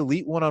got an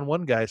elite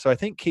one-on-one guy. So I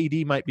think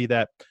KD might be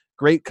that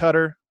great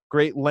cutter,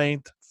 great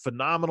length,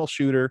 phenomenal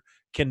shooter,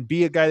 can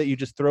be a guy that you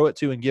just throw it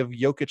to and give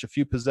Jokic a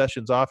few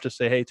possessions off to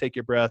say, hey, take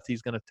your breath.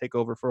 He's going to take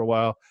over for a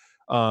while.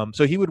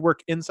 So he would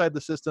work inside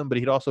the system, but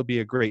he'd also be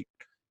a great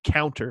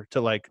counter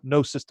to like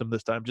no system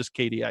this time, just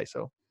KD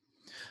ISO.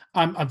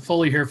 I'm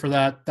fully here for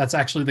that. That's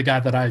actually the guy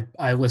that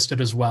I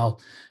listed as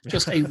well.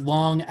 Just a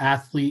long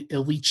athlete,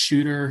 elite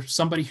shooter,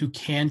 somebody who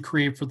can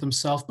create for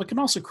themselves, but can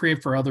also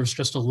create for others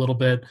just a little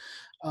bit,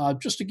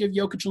 just to give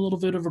Jokic a little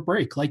bit of a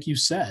break, like you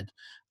said.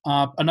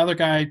 Another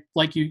guy,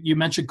 like you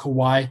mentioned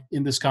Kawhi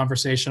in this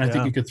conversation. I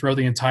think you could throw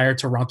the entire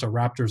Toronto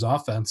Raptors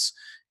offense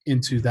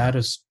into that.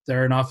 As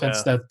they're an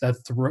offense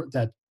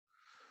that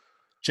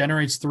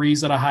generates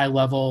threes at a high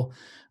level.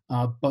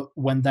 But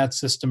when that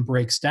system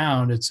breaks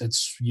down,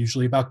 it's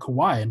usually about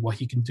Kawhi and what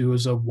he can do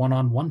as a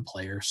one-on-one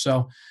player.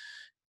 So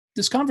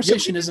this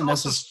conversation isn't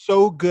necessarily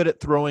so good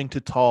at throwing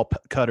to tall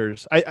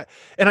cutters. I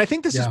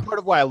think this is part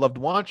of why I loved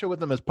Juancho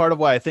with him. Is part of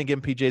why I think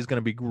MPJ is going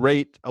to be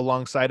great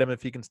alongside him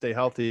if he can stay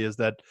healthy. Is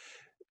that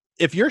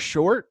if you're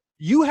short,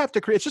 you have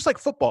to create. It's just like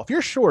football. If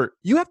you're short,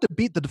 you have to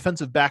beat the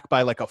defensive back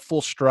by like a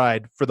full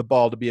stride for the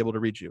ball to be able to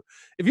reach you.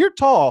 If you're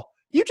tall,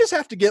 you just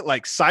have to get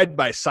like side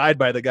by side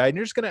by the guy, and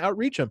you're just going to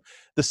outreach him.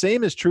 The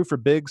same is true for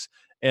bigs,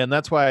 and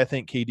that's why I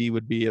think KD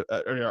would be,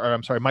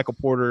 Michael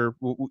Porter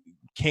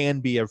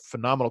can be a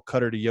phenomenal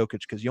cutter to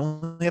Jokic because you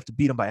only have to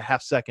beat him by a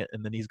half second,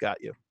 and then he's got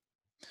you.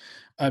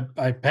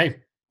 I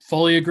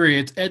fully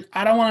agree.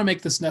 I don't want to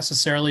make this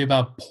necessarily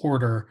about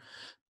Porter,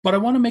 but I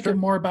want to make it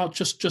more about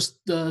just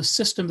the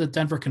system that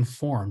Denver can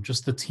form,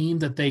 just the team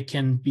that they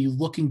can be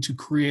looking to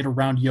create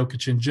around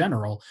Jokic in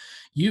general.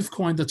 You've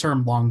coined the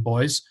term long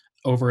boys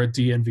over at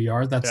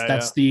DNVR.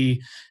 That's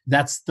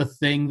the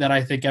thing that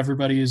I think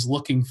everybody is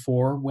looking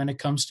for when it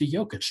comes to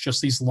Jokic. Just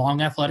these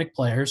long athletic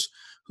players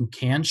who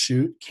can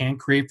shoot, can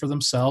create for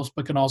themselves,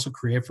 but can also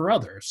create for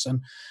others.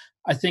 And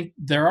I think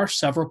there are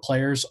several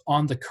players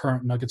on the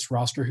current Nuggets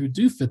roster who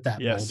do fit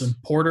that mold. And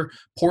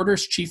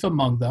Porter's chief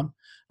among them.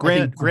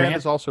 Grant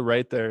is also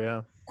right there.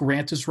 Yeah.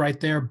 Grant is right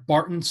there.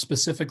 Barton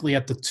specifically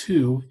at the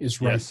 2 is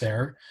right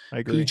there. I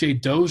agree.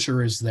 PJ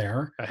Dozier is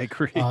there. I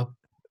agree.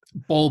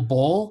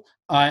 Bol.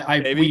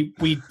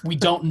 We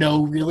don't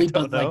know really,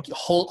 but like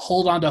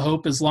hold on to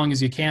hope as long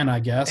as you can, I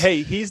guess.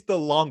 Hey, he's the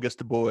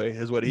longest boy,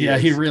 is what he is. Yeah,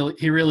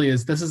 he really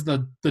is. This is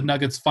the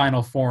Nuggets'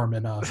 final form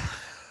in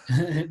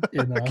Can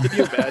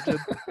you imagine?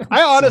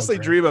 I honestly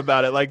dream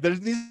about it. Like there's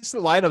these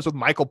lineups with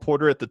Michael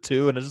Porter at the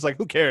 2, and it's just like,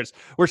 who cares?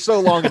 We're so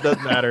long it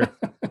doesn't matter.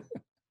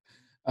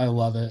 I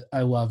love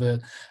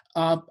it.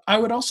 I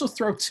would also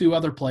throw 2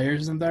 other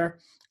players in there.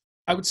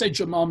 I would say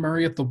Jamal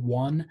Murray at the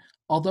 1.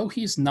 Although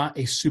he's not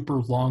a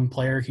super long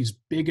player, he's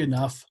big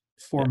enough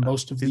for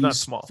most of these. Not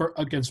small.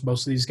 Against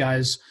most of these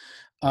guys.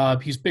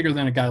 He's bigger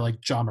than a guy like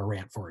Ja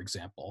Morant, for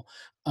example.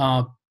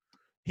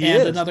 He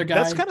is. Another guy.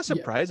 That's kind of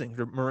surprising.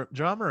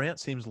 Ja Morant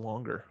seems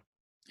longer.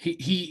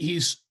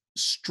 He's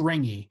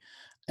stringy.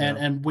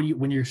 And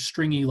when you're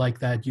stringy like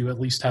that, you at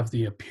least have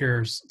the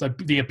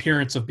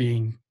appearance of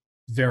being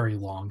very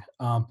long.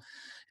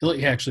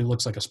 He actually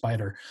looks like a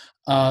spider.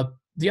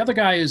 The other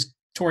guy is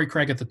Torrey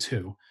Craig at the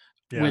 2,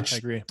 which I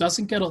agree.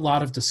 Doesn't get a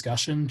lot of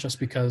discussion just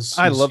because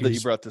I love that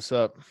you brought this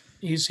up.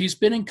 He's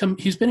been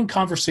in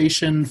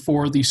conversation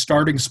for the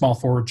starting small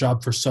forward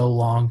job for so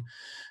long,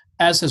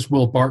 as has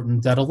Will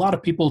Barton, that a lot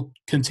of people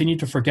continue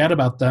to forget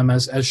about them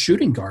as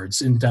shooting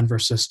guards in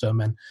Denver's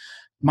system. And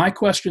my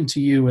question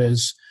to you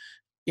is,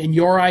 in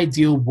your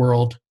ideal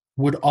world,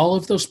 would all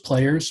of those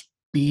players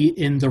be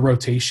in the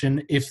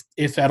rotation, if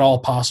at all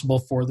possible,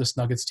 for this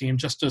Nuggets team,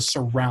 just to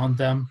surround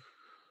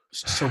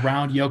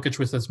Jokic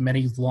with as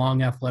many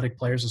long athletic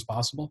players as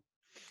possible?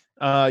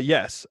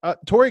 Yes.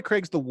 Torrey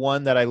Craig's the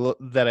one that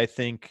I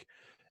think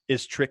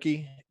is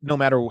tricky. No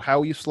matter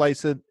how you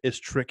slice it, is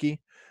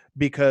tricky,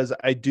 because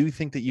I do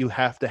think that you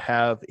have to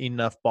have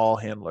enough ball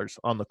handlers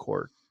on the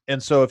court.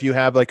 And so if you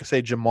have, like,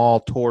 say, Jamal,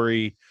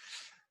 Torrey,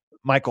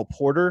 Michael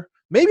Porter,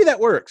 maybe that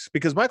works,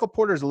 because Michael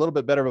Porter is a little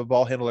bit better of a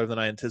ball handler than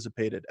I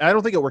anticipated. I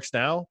don't think it works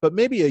now, but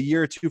maybe a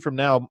year or two from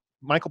now,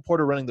 Michael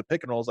Porter running the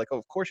pick and roll is like, oh,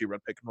 of course you run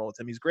pick and roll with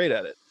him. He's great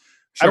at it.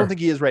 Sure. I don't think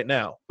he is right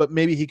now, but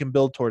maybe he can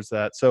build towards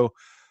that. So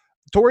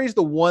Torrey's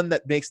the one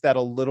that makes that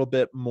a little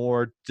bit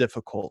more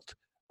difficult,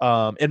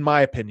 in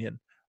my opinion.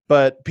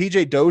 But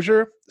PJ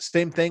Dozier,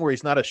 same thing, where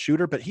he's not a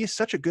shooter, but he's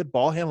such a good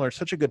ball handler,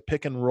 such a good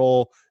pick and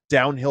roll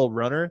downhill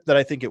runner, that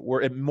I think it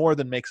more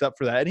than makes up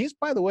for that. And he's,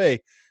 by the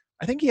way,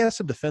 I think he has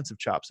some defensive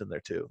chops in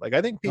there too. Like,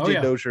 I think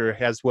PJ Dozier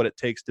has what it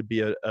takes to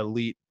be an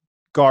elite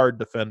guard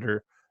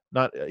defender.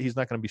 He's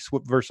not going to be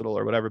versatile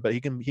or whatever, but he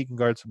can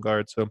guard some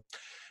guards. So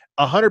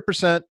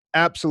 100%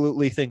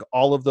 absolutely think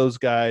all of those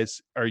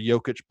guys are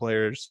Jokic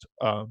players,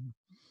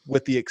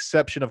 with the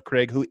exception of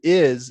Craig, who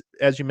is,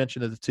 as you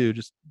mentioned, at the 2,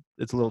 just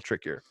it's a little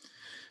trickier.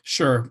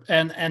 Sure.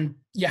 And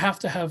you have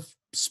to have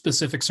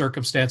specific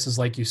circumstances,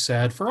 like you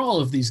said, for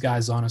all of these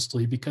guys,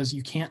 honestly, because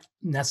you can't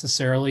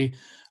necessarily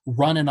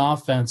run an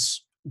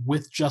offense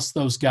with just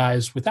those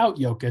guys without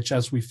Jokic,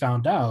 as we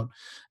found out.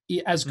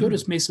 As good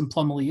as Mason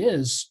Plumlee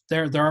is,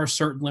 there are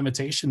certain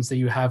limitations that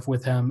you have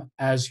with him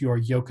as your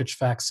Jokic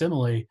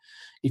facsimile.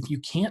 If you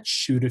can't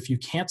shoot, if you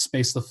can't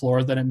space the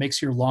floor, then it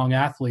makes your long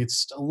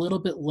athletes a little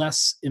bit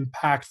less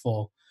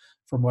impactful,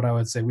 from what I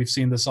would say. We've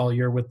seen this all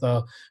year with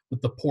the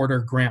Porter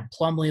Grant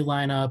Plumlee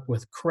lineup,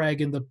 with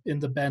Craig in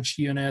the bench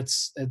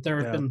units.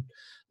 There have been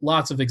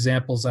lots of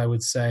examples, I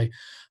would say.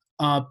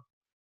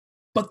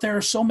 But there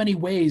are so many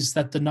ways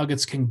that the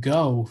Nuggets can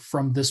go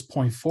from this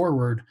point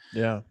forward,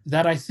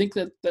 that I think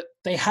that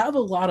they have a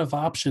lot of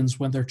options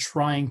when they're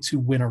trying to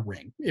win a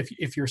ring.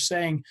 If you're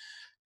saying,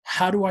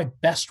 how do I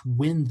best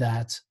win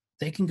that,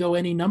 they can go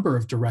any number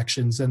of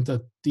directions. And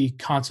the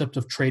concept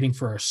of trading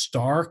for a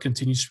star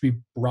continues to be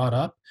brought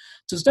up.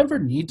 Does Denver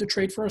need to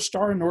trade for a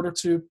star in order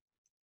to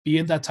be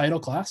in that title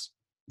class?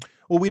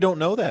 Well, we don't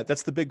know that.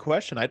 That's the big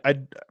question.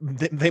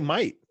 They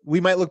might. We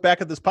might look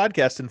back at this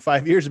podcast in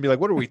 5 years and be like,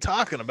 what are we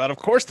talking about? Of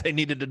course they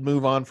needed to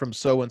move on from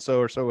so-and-so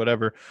or so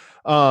whatever.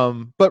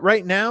 But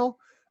right now,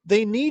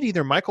 they need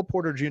either Michael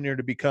Porter Jr.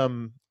 to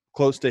become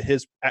close to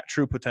his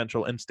true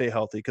potential and stay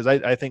healthy, because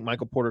I think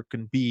Michael Porter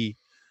can be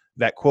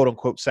that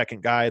quote-unquote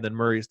second guy, then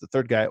Murray's the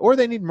third guy. Or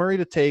they need Murray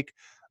to take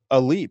a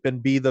leap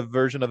and be the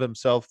version of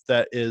himself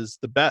that is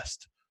the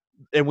best.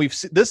 And we've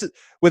seen this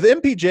with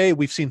MPJ.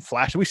 We've seen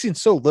flash. We've seen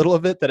so little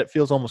of it that it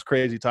feels almost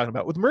crazy talking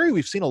about. With Murray,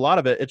 we've seen a lot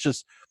of it. It's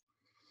just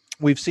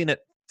we've seen it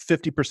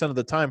 50% of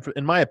the time,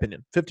 in my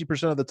opinion,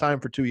 50% of the time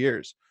for 2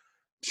 years.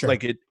 Sure.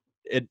 Like it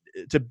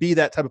to be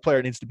that type of player,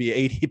 it needs to be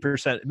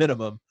 80%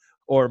 minimum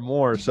or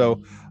more.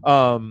 So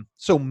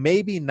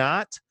maybe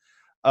not.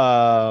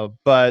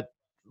 But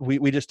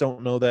we just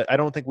don't know that. I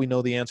don't think we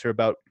know the answer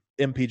about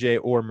MPJ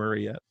or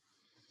Murray yet.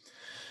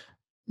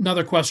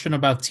 Another question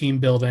about team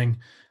building.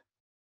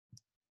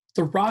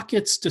 The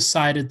Rockets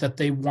decided that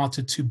they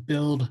wanted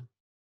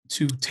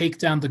to take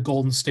down the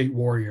Golden State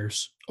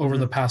Warriors over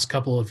the past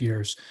couple of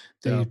years.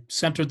 They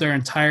centered their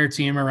entire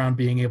team around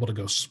being able to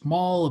go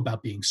small,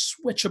 about being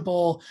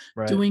switchable,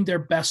 doing their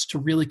best to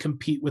really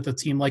compete with a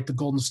team like the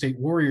Golden State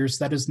Warriors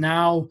that is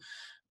now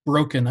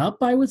broken up,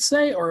 I would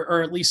say,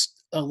 or at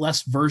least a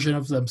less version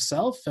of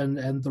themselves.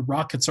 And the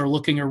Rockets are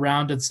looking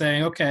around and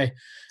saying, okay,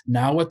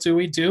 now what do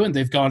we do? And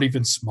they've gone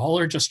even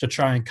smaller just to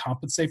try and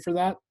compensate for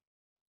that.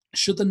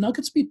 Should the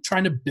Nuggets be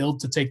trying to build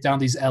to take down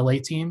these LA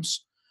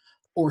teams,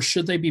 or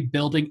should they be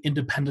building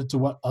independent to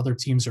what other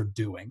teams are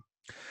doing?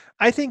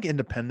 I think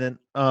independent.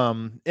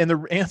 And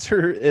the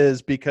answer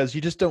is because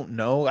you just don't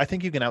know. I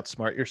think you can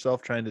outsmart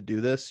yourself trying to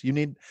do this.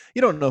 You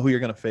don't know who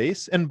you're going to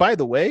face. And by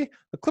the way,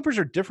 the Clippers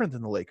are different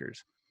than the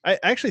Lakers. I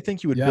actually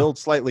think you would build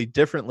slightly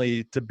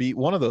differently to beat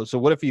one of those. So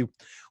what if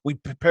we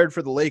prepared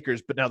for the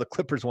Lakers, but now the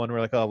Clippers won, we're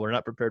like, oh, we're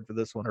not prepared for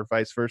this one, or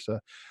vice versa.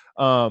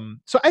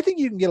 So I think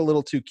you can get a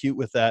little too cute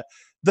with that.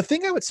 The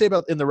thing I would say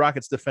about in the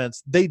Rockets'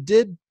 defense, they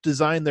did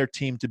design their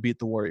team to beat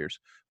the Warriors,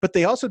 but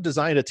they also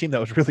designed a team that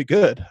was really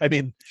good. I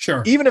mean,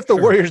 even if the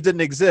Warriors didn't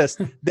exist,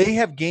 they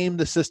have gamed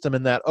the system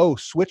in that,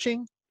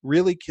 switching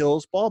really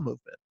kills ball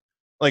movement.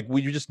 Like,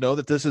 we just know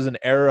that this is an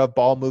era of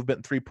ball movement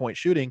and 3-point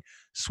shooting.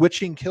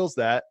 Switching kills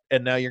that,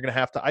 and now you're going to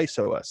have to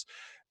ISO us.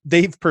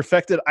 They've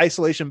perfected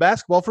isolation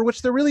basketball, for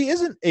which there really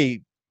isn't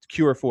a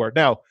cure for.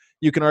 Now,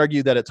 you can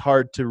argue that it's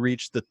hard to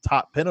reach the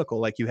top pinnacle.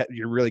 Like,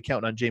 you're really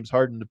counting on James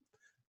Harden to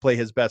play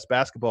his best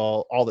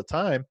basketball all the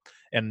time,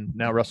 and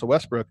now Russell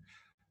Westbrook.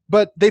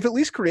 But they've at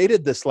least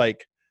created this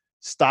like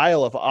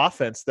style of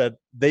offense that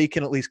they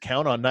can at least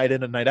count on night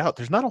in and night out.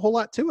 There's not a whole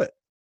lot to it.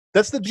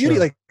 That's the beauty.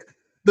 Sure. Like,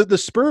 the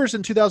Spurs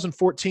in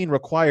 2014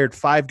 required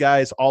 5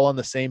 guys all on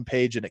the same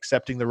page and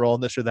accepting the role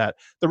and this or that.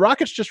 The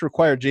Rockets just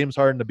required James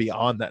Harden to be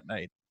on that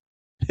night.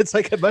 It's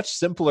like a much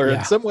simpler,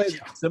 in some ways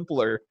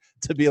simpler,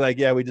 to be like,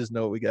 yeah, we just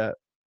know what we got.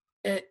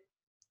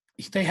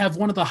 They have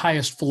one of the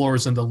highest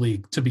floors in the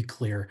league, to be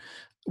clear.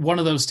 One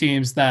of those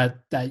teams that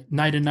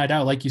night in, night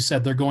out, like you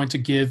said, they're going to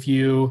give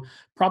you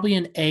probably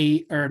an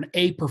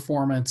A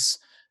performance,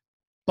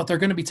 but they're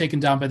going to be taken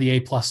down by the A+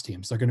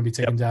 teams. They're going to be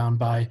taken down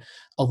by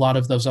a lot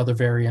of those other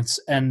variants.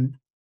 And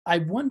I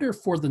wonder,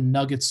 for the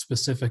Nuggets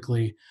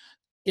specifically,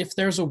 if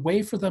there's a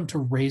way for them to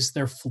raise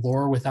their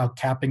floor without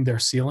capping their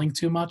ceiling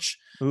too much.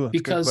 Ooh, that's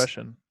because a good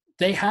question.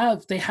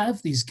 They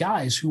have these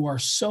guys who are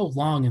so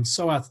long and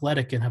so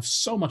athletic and have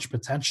so much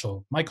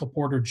potential. Michael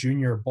Porter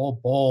Jr.,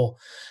 Bol,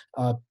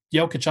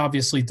 Jokic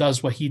obviously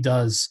does what he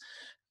does.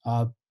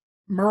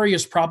 Murray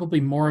is probably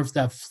more of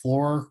that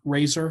floor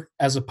raiser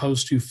as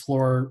opposed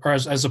to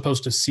as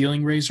opposed to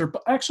ceiling raiser.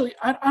 But actually,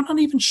 I'm not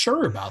even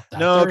sure about that.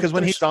 No, because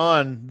when he's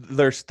on,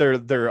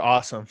 they're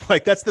awesome.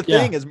 Like, that's the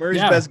thing, is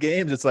Murray's best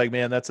games. It's like,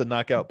 man, that's a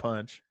knockout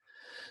punch.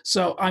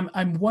 So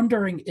I'm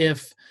wondering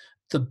if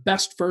the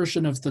best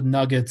version of the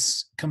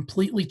Nuggets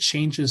completely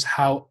changes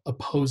how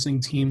opposing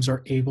teams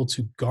are able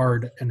to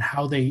guard and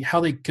how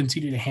they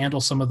continue to handle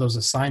some of those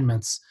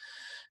assignments.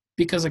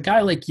 Because a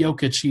guy like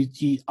Jokic,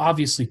 he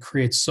obviously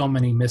creates so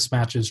many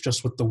mismatches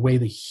just with the way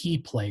that he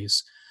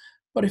plays.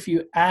 But if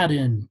you add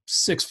in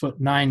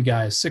 6'9"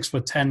 guys,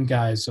 6'10"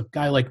 guys, a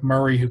guy like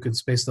Murray who can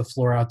space the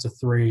floor out to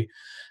 3,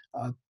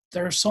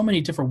 there are so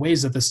many different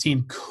ways that this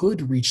team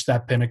could reach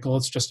that pinnacle.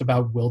 It's just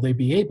about, will they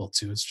be able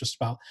to? It's just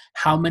about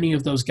how many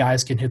of those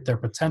guys can hit their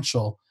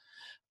potential.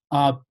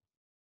 I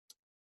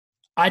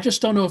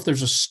just don't know if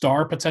there's a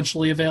star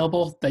potentially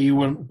available that you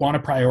would want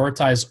to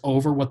prioritize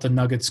over what the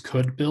Nuggets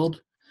could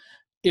build.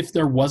 If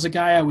there was a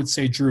guy, I would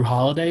say Drew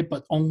Holiday,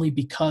 but only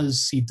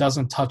because he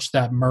doesn't touch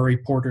that Murray,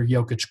 Porter,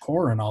 Jokic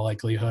core in all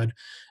likelihood.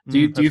 Do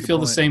you feel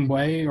the same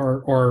way,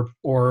 or?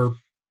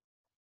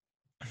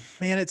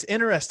 Man, it's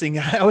interesting.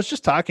 I was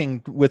just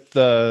talking with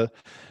some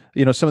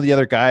of the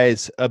other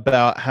guys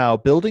about how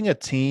building a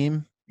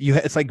team,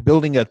 it's like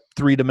building a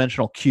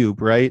 3-dimensional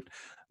cube, right?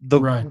 The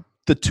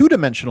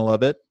 2-dimensional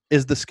of it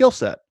is the skill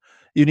set.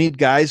 You need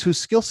guys whose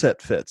skill set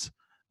fits.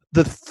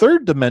 The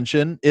 3rd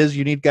dimension is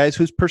you need guys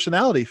whose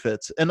personality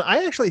fits. And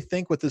I actually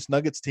think with this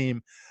Nuggets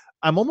team,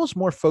 I'm almost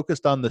more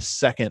focused on the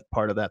second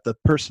part of that, the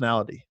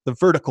personality, the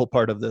vertical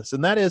part of this.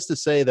 And that is to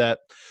say that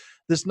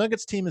this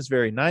Nuggets team is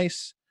very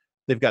nice.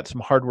 They've got some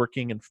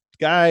hardworking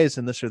guys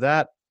and this or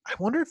that. I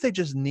wonder if they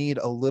just need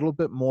a little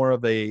bit more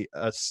of a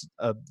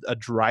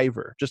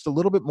driver, just a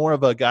little bit more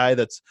of a guy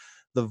that's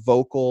the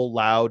vocal,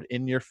 loud,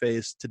 in your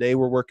face. Today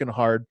we're working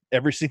hard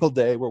every single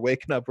day. We're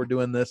waking up, we're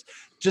doing this,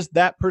 just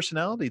that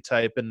personality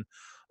type. And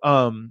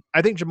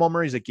I think Jamal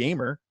Murray's a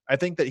gamer. I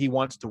think that he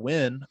wants to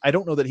win. I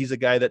don't know that he's a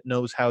guy that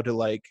knows how to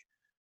like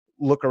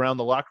look around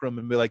the locker room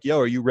and be like, yo,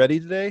 are you ready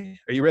today?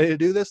 Are you ready to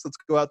do this? Let's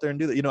go out there and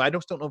do that. I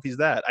just don't know if he's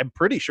that. I'm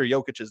pretty sure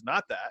Jokic is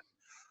not that.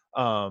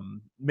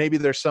 Maybe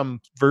there's some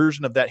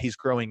version of that he's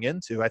growing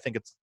into. I think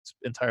it's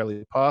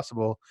entirely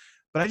possible.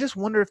 But I just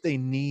wonder if they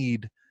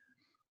need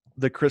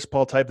the Chris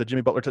Paul type, the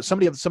Jimmy Butler type,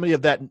 somebody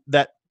of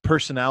that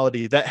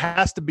personality. That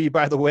has to be,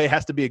 by the way,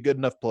 has to be a good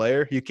enough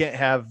player. You can't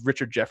have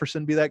Richard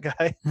Jefferson be that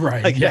guy.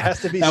 Right. Like, it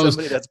has to be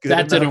somebody that's good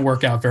enough. That didn't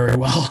work out very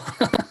well.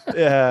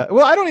 Yeah.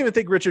 Well, I don't even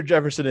think Richard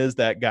Jefferson is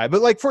that guy.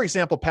 But, like, for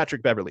example,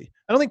 Patrick Beverley.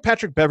 I don't think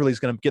Patrick Beverley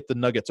is going to get the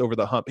Nuggets over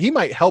the hump. He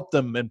might help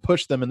them and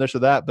push them and this or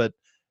that, but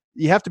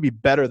you have to be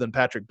better than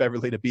Patrick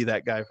Beverley to be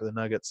that guy for the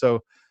Nuggets.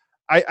 So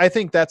I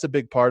think that's a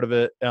big part of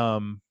it.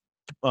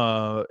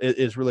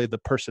 Is really the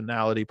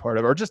personality part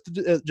of it, or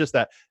just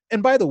that.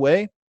 And by the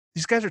way,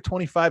 these guys are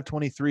 25,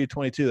 23,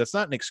 22. That's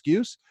not an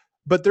excuse,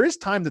 but there is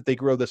time that they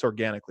grow this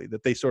organically,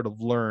 that they sort of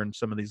learn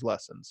some of these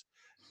lessons.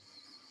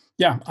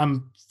 Yeah,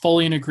 I'm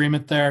fully in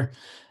agreement there.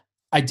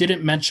 I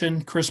didn't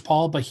mention Chris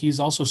Paul, but he's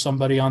also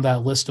somebody on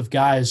that list of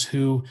guys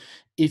who,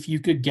 if you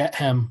could get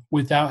him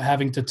without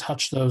having to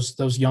touch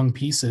those young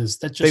pieces,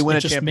 that just, they win a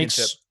just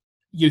championship. Makes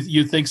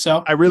you think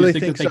so? I really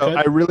think so.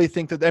 I really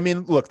think that. I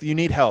mean, look, you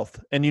need health,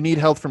 and you need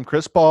health from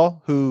Chris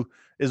Paul, who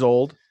is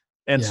old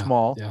and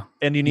small,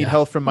 and you need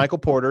health from Michael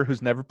Porter,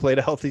 who's never played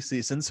a healthy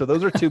season. So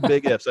those are two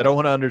big ifs. I don't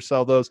want to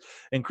undersell those.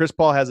 And Chris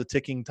Paul has a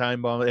ticking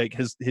time bomb. Like,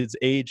 his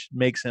age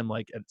makes him,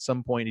 like, at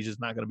some point he's just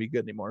not going to be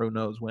good anymore. Who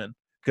knows when?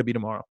 Could be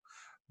tomorrow.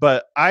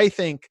 But I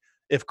think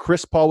if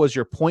Chris Paul was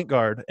your point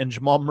guard and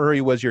Jamal Murray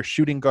was your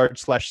shooting guard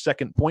 /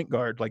 second point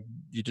guard, like,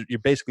 you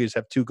basically just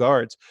have two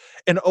guards.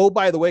 And, oh,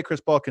 by the way,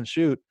 Chris Paul can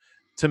shoot.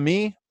 To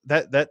me,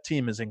 that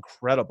team is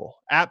incredible,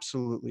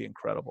 absolutely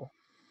incredible.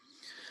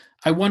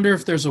 I wonder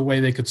if there's a way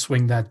they could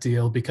swing that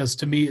deal, because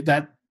to me,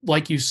 that,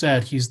 like you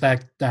said, he's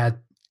that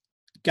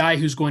guy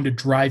who's going to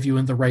drive you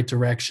in the right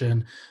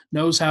direction,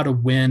 knows how to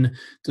win,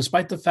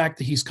 despite the fact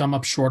that he's come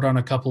up short on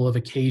a couple of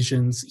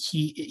occasions.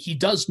 He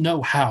does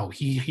know how.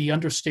 He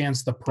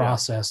understands the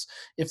process.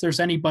 Yeah. If there's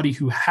anybody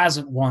who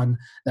hasn't won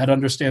that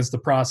understands the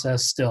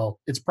process still,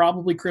 it's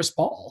probably Chris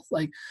Paul.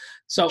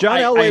 John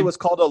Elway was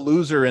called a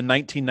loser in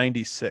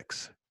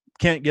 1996.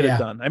 Can't get it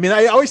done. I mean,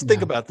 I always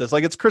think about this.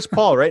 Like, it's Chris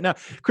Paul right now.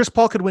 Chris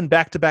Paul could win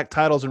back-to-back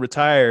titles and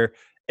retire,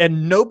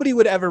 and nobody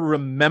would ever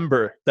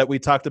remember that we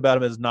talked about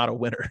him as not a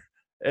winner.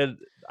 And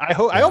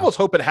I almost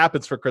hope it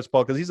happens for Chris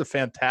Paul, because he's a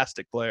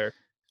fantastic player.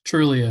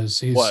 Truly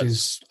is.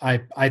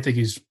 I think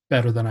he's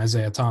better than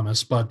Isaiah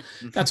Thomas, but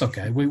that's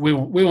okay. We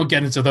won't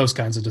get into those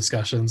kinds of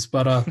discussions.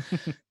 But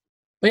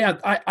yeah,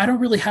 I don't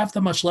really have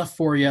that much left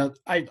for you.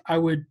 I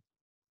would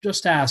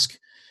just ask.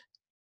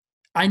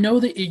 I know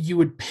that you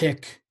would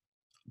pick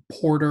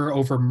Porter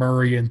over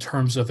Murray in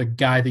terms of a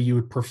guy that you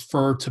would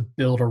prefer to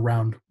build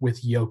around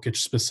with Jokic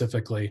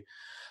specifically.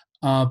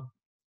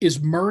 Is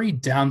Murray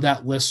down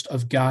that list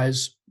of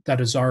guys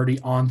that is already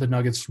on the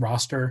Nuggets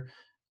roster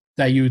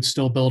that you would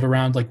still build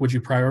around? Like, would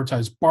you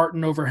prioritize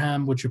Barton over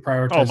him? Would you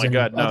prioritize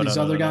these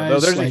other guys? No,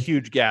 there's a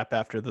huge gap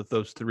after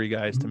those three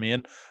guys to me.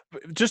 And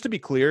just to be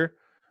clear,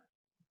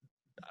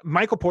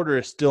 Michael Porter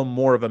is still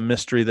more of a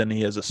mystery than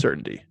he is a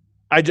certainty.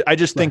 I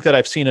just think that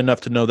I've seen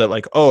enough to know that,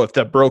 like, if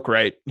that broke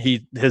right,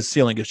 his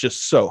ceiling is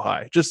just so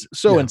high, just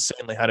so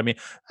insanely high to me.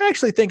 I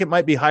actually think it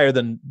might be higher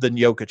than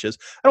Jokic's.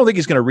 I don't think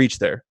he's going to reach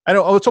there.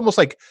 It's almost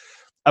like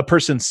a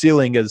person's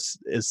ceiling is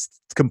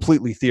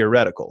completely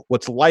theoretical.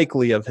 What's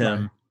likely of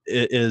him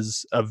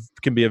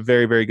can be a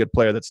very, very good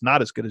player that's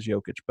not as good as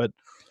Jokic, but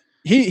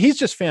he's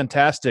just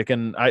fantastic.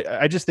 And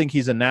I just think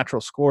he's a natural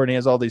scorer, and he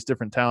has all these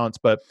different talents.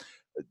 But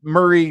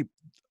Murray,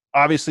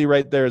 obviously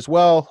right there as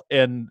well.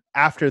 And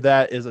after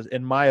that is,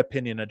 in my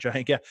opinion, a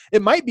giant gap.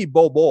 It might be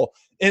Bol.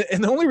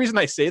 And the only reason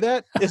I say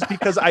that is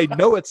because I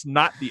know it's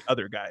not the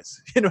other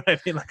guys. You know what I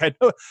mean? Like,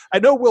 I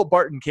know Will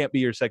Barton can't be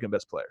your second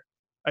best player.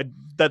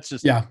 That's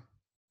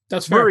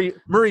fair.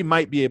 Murray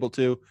might be able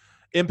to.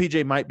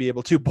 MPJ might be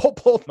able to.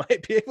 Bol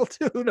might be able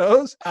to. Who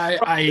knows?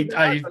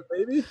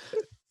 Maybe.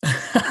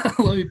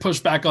 Let me push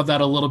back on that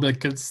a little bit,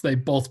 because they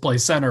both play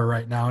center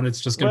right now, and it's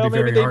just going to be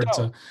very hard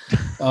to.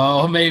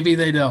 Oh, maybe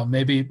they don't.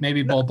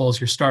 Maybe Bol's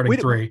your starting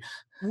three.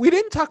 We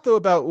didn't talk though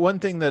about one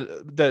thing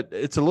that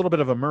it's a little bit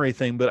of a Murray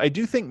thing, but I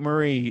do think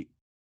Murray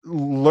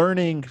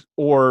learning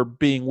or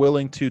being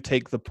willing to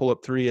take the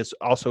pull-up three is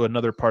also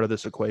another part of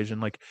this equation.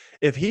 Like,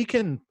 if he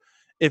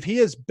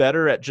is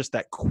better at just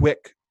that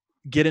quick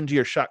get into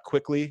your shot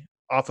quickly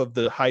off of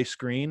the high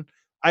screen,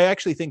 I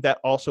actually think that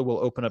also will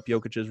open up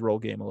Jokic's roll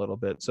game a little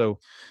bit. So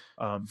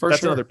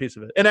that's another piece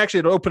of it. And actually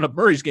it'll open up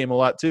Murray's game a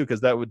lot too,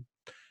 because that would,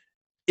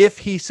 if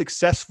he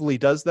successfully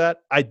does that,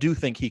 I do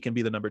think he can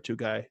be the number two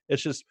guy.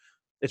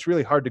 It's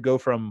really hard to go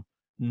from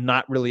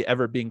not really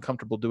ever being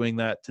comfortable doing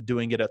that to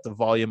doing it at the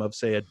volume of,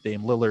 say, a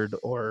Dame Lillard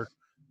or,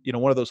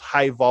 one of those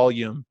high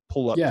volume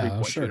pull-up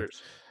three-point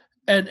shooters.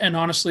 And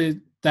honestly,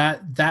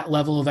 that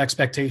level of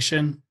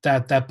expectation,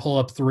 that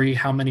pull-up three,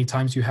 how many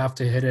times you have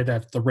to hit it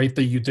at the rate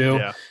that you do,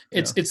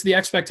 it's the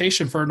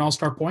expectation for an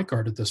all-star point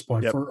guard at this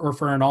point, or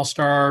for an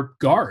all-star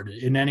guard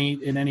in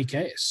any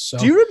case. So,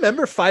 do you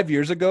remember 5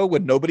 years ago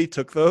when nobody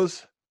took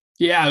those?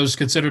 Yeah, it was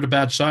considered a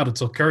bad shot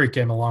until Curry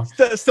came along.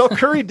 Still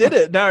Curry did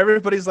it. Now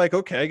everybody's like,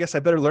 okay, I guess I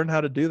better learn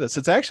how to do this.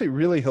 It's actually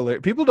really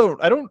hilarious.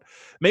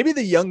 Maybe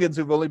the youngins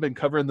who've only been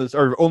covering this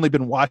or only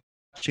been watching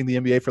the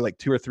NBA for like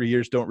 2 or 3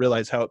 years don't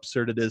realize how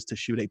absurd it is to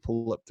shoot a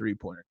pull-up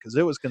three-pointer, because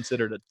it was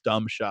considered a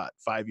dumb shot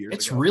 5 years ago.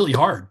 It's really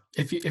hard.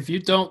 If you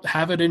don't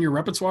have it in your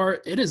repertoire,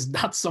 it is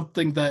not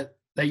something that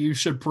you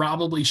should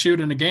probably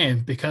shoot in a game,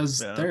 because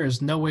there is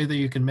no way that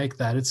you can make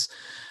that. It's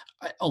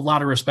a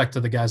lot of respect to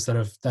the guys that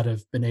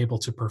have been able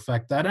to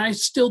perfect that. And I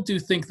still do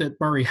think that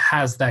Murray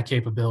has that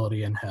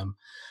capability in him.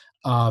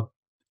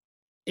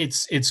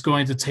 It's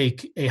going to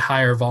take a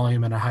higher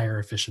volume and a higher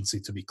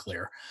efficiency, to be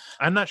clear.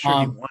 I'm not sure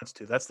he wants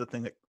to. That's the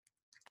thing that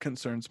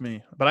concerns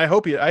me. But I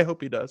hope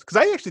he does, because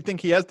I actually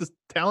think he has the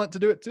talent to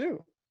do it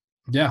too.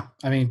 Yeah,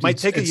 I mean, might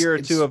take a year or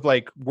two of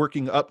like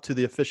working up to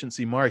the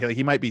efficiency mark. Like,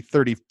 he might be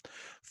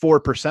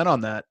 34%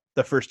 on that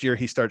the first year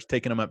he starts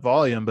taking them at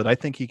volume, but I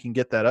think he can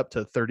get that up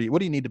to 30. What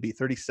do you need to be?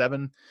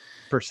 37%?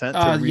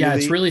 Yeah,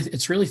 it's really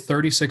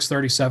 36,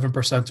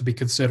 37% to be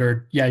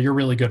considered. Yeah, you're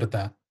really good at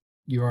that.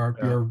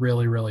 You're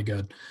really, really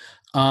good.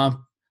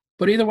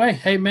 But either way,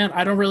 hey man,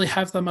 I don't really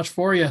have that much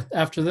for you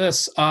after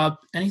this.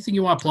 Anything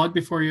you want to plug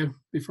before you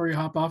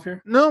hop off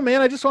here? No, man,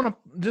 I just want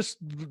to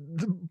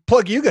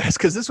plug you guys,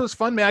 because this was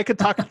fun, man. I could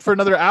talk for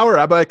another hour.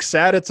 I'm like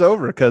sad it's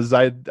over, because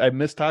I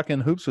miss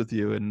talking hoops with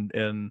you,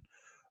 and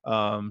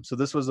so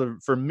this was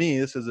for me,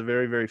 this is a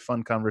very, very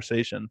fun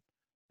conversation.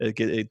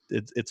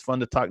 It's fun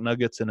to talk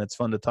Nuggets, and it's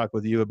fun to talk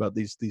with you about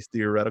these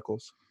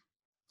theoreticals.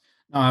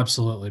 Oh,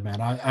 absolutely,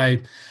 man. I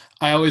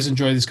always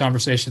enjoy these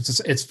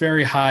conversations. It's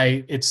very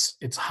high. It's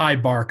high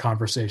bar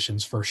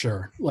conversations for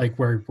sure. Like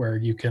where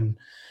you can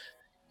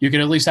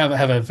at least have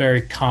a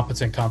very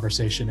competent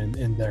conversation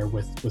in there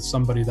with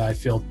somebody that I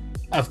feel,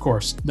 of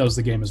course, knows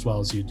the game as well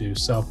as you do.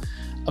 So,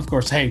 of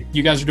course, hey,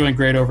 you guys are doing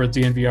great over at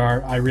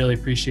DNVR. I really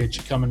appreciate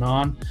you coming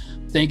on.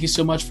 Thank you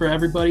so much for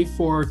everybody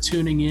for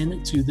tuning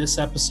in to this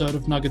episode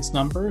of Nuggets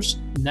Numbers.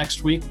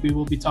 Next week, we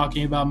will be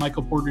talking about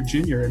Michael Porter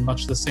Jr. in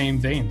much the same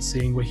vein,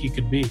 seeing what he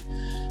could be.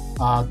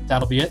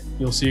 That'll be it.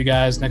 We'll see you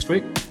guys next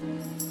week.